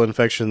bacterial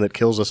infection that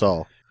kills us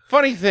all?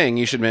 Funny thing,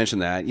 you should mention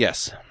that.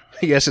 Yes.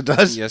 Yes, it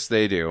does. Yes,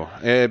 they do.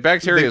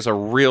 Bacteria is a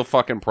real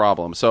fucking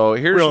problem. So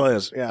here's Real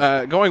is,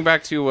 yeah. going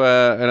back to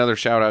another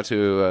shout out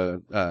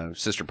to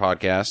sister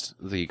podcast,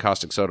 the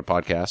Caustic Soda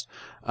podcast.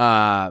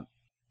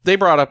 They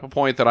brought up a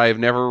point that I have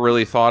never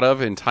really thought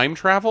of in time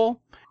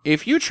travel.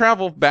 If you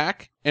travel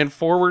back and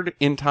forward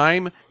in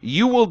time,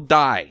 you will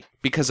die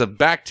because of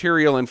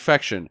bacterial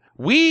infection.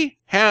 We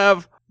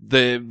have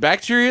the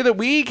bacteria that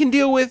we can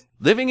deal with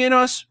living in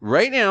us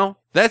right now.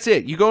 That's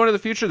it. You go into the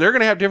future, they're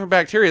going to have different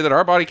bacteria that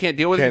our body can't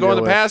deal with. Can't you go in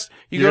deal the with. past,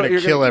 You're gonna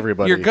kill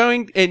everybody. You're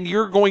going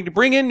to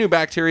bring in new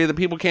bacteria that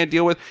people can't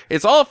deal with.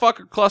 It's all a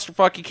fucking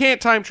clusterfuck. You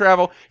can't time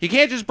travel. You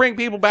can't just bring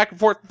people back and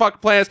forth to fucking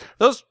planets.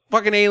 Those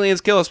fucking aliens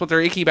kill us with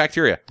their icky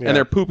bacteria and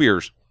their poop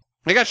ears.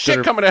 They got shit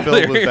That are coming out of filled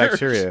their with ears.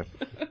 bacteria.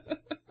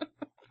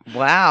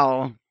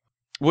 Wow.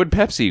 Would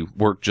Pepsi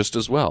work just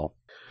as well?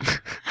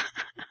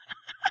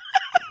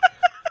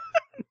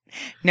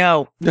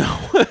 No. No.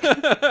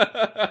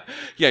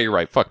 Yeah, you're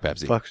right. Fuck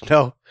Pepsi. Fuck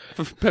no.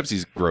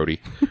 Pepsi's grody.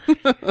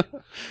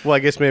 Well, I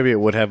guess maybe it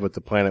would have, but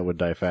the planet would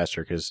die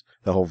faster because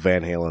the whole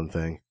Van Halen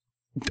thing.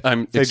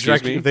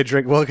 Excuse me? They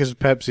drink, well, because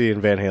Pepsi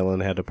and Van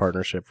Halen had a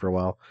partnership for a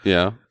while.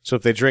 Yeah. So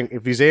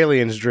if these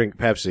aliens drink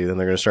Pepsi, then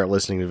they're going to start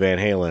listening to Van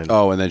Halen.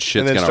 Oh, and then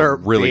shit's and then gonna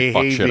start really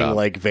fuck shit behaving up.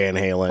 like Van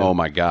Halen. Oh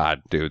my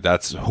god, dude,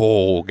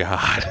 oh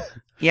god,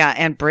 Yeah,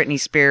 and Britney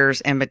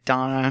Spears and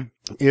Madonna.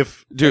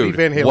 If Eddie dude,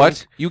 Van Halen,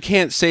 what? You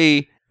can't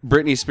say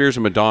Britney Spears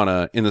and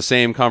Madonna in the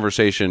same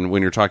conversation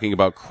when you're talking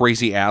about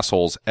crazy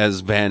assholes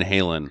as Van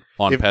Halen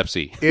on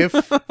Pepsi. If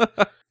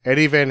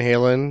Eddie Van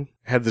Halen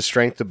had the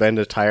strength to bend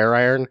a tire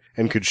iron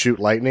and could shoot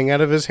lightning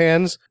out of his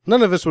hands,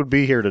 none of us would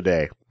be here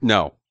today.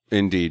 No,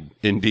 indeed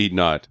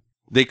not.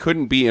 They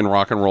couldn't be in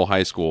rock and roll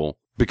high school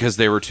because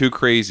they were too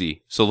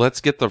crazy. So let's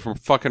get the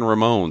fucking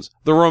Ramones.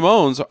 The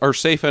Ramones are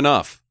safe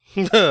enough.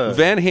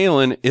 Van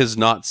Halen is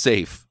not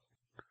safe.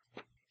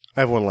 I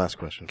have one last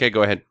question. Okay,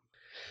 go ahead.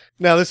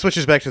 Now, this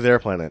switches back to their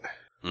planet.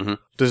 Mhm.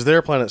 Does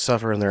their planet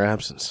suffer in their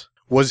absence?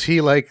 Was he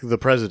like the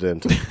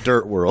president of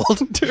Dirt World?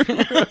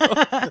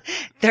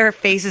 Their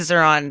faces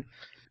are on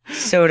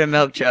Soda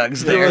milk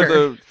jugs They were there.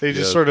 the They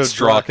just sort of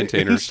straw draw,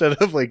 containers. instead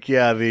of like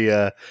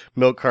the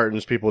milk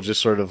cartons. People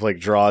just sort of like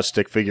draw a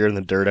stick figure in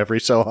the dirt every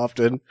so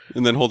often.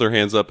 And then hold their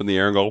hands up in the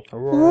air and go,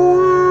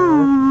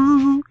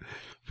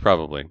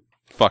 probably.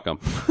 Fuck them.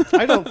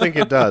 I don't think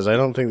it does. I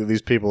don't think that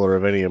these people are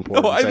of any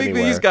importance. No, I think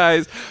anywhere. these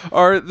guys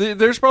are.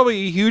 There's probably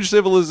a huge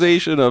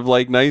civilization of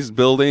like nice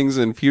buildings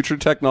and future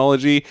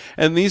technology,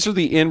 and these are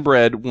the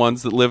inbred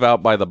ones that live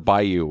out by the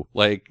bayou.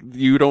 Like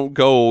you don't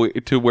go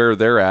to where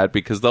they're at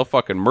because they'll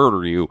fucking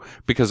murder you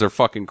because they're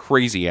fucking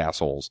crazy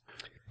assholes.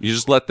 You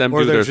just let them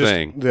or do they're their just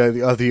thing.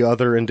 the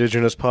other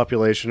indigenous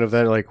population of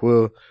that, like,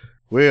 well,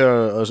 we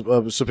are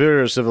a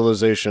superior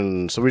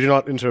civilization, so we do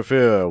not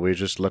interfere. We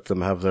just let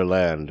them have their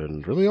land,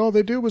 and really all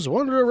they do is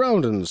wander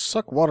around and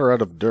suck water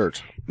out of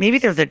dirt. Maybe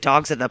they're the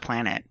dogs of the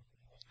planet.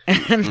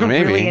 And they're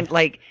Maybe. really,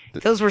 like,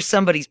 those were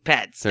somebody's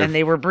pets, They're- and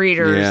they were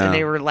breeders, Yeah. and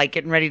they were like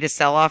getting ready to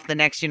sell off the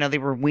next. They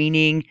were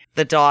weaning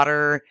the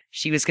daughter.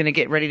 She was going to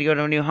get ready to go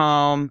to a new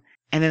home,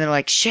 and then they're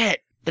like,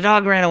 "Shit, the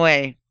dog ran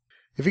away."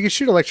 If you could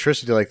shoot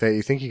electricity like that,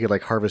 you think you could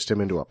like harvest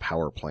him into a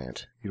power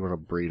plant. You'd want to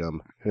breed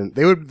them, and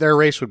their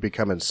race would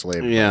become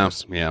enslaved. Yeah,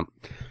 yeah.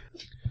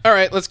 All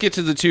right, let's get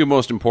to the two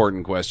most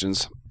important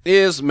questions.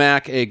 Is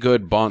Mac a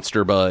good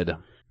monster bud?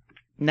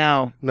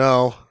 No,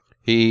 No,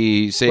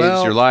 He saves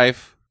Well, your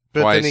life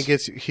but twice. then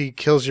he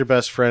kills your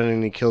best friend,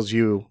 and he kills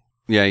you.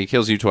 Yeah, he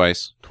kills you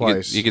twice.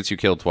 Twice. He gets you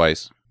killed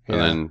twice. And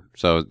Yeah. then,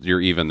 so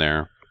you're even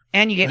there.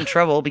 and you get in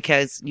trouble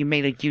because you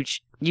made a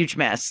huge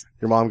mess.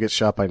 Your mom gets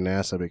shot by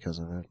NASA because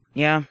of it.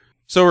 Yeah,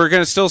 So we're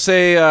going to still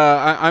say,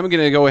 I'm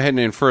going to go ahead and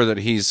infer that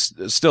he's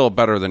still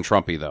better than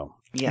Trumpy, though.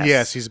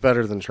 yes, He's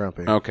better than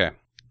Trumpy. Okay.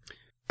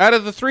 Out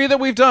of the three that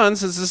we've done,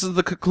 since this is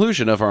the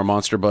conclusion of our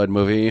Monster Bud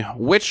movie,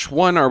 which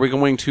one are we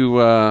going to,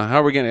 how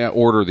are we going to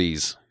order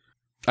these?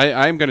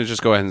 I'm going to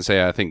just go ahead and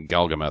say I think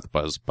Galgameth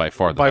was by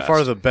far the By best.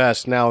 far the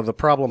best. Now, the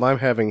problem I'm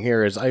having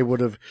here is I would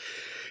have,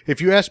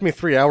 if you asked me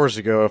 3 hours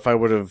ago if I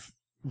would have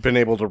been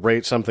able to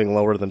rate something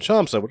lower than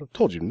Chomps, I would have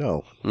told you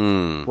no.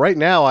 Hmm. Right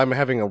now, I'm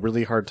having a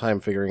really hard time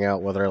figuring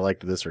out whether I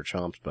liked this or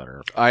Chomps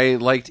better. I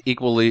liked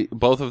equally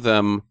both of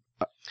them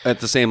at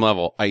the same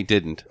level. I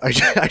didn't. I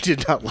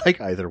did not like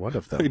either one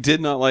of I them.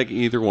 did not like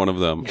either one of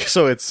them.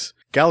 So it's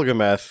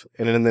Galgameth,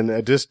 and then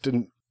a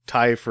distant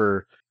tie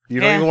for... You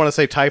don't Yeah. even want to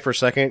say tie for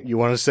second. You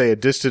want to say a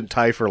distant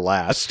tie for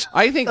last.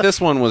 I think this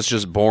one was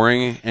just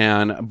boring,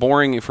 and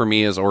boring for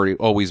me is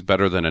always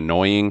better than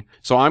annoying.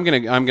 So I'm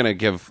gonna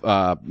give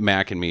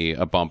Mac and me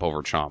a bump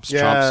over Chomps.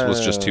 Yeah. Chomps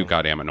was just too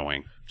goddamn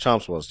annoying.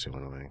 Chomps was too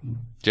annoying.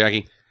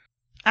 Jackie,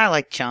 I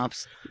like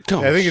Chomps. oh,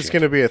 I think it's shit.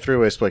 going to be a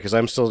three-way split because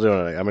I'm still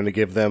doing it. I'm going to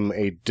give them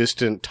a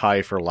distant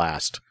tie for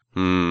last.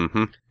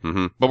 Mm-hmm.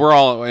 Mm-hmm. But we're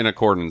all in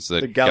accordance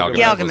that The Galgameth.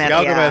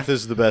 Galgameth, was- yeah.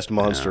 is the best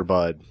monster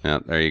bud. Yeah,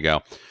 there you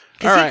go.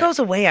 Because All he right. goes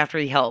away after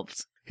he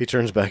helps. He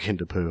turns back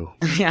into poo.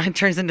 Yeah, it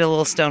turns into a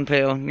little stone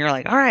poo. And you're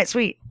like, all right,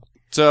 sweet.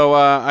 So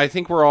I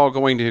think we're all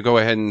going to go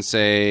ahead and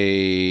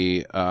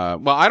say,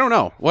 well, I don't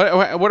know. What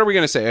are we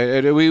going to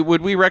say?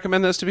 Would we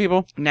recommend this to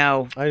people?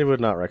 No. I would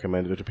not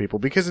recommend it to people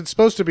because it's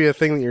supposed to be a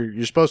thing that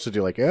you're supposed to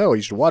do. Like, oh,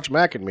 you should watch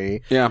Mac and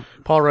Me. Yeah.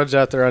 Paul Rudd's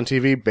out there on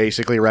TV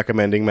basically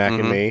recommending Mac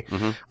and Me.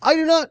 I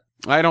do not.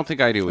 I don't think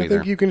I do I either.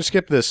 think you can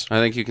skip this. I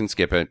think you can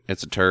skip it.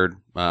 It's a turd.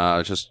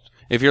 Just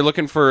if you're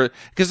looking for,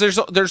 because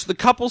there's the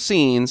couple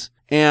scenes,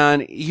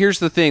 and here's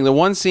the thing: the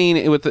one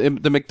scene with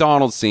the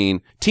McDonald's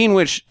scene, Teen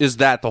Witch is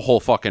that the whole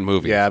fucking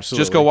movie. Yeah,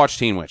 absolutely. Just go watch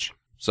Teen Witch.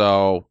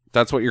 So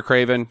that's what you're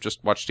craving.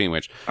 Just watch Teen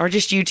Witch. Or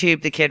just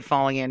YouTube the kid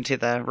falling into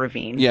the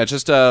ravine. Yeah,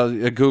 just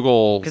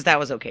Google Because that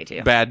was okay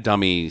too. bad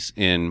dummies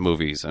in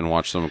movies and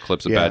watch some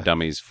clips of Yeah. bad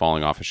dummies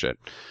falling off of shit.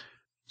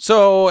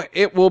 So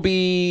it will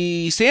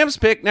be Sam's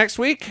pick next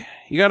week.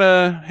 You got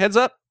a heads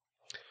up?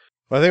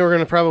 I think we're going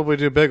to probably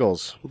do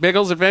Biggles.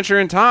 Biggles Adventure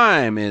in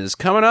Time is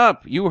coming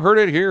up. You heard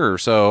it here.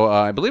 So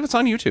I believe it's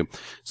on YouTube.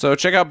 So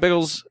check out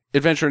Biggles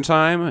Adventure in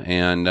Time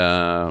and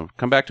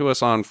come back to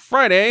us on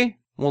Friday.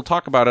 We'll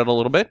talk about it a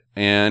little bit.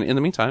 And in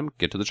the meantime,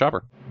 get to the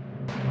chopper.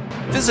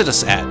 Visit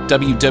us at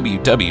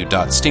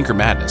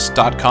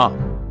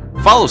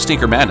www.stinkermadness.com. Follow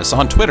Stinker Madness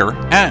on Twitter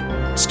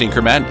at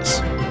Stinker Madness.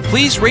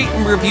 Please rate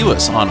and review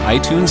us on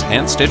iTunes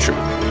and Stitcher.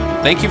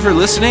 Thank you for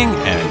listening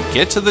and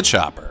get to the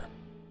chopper.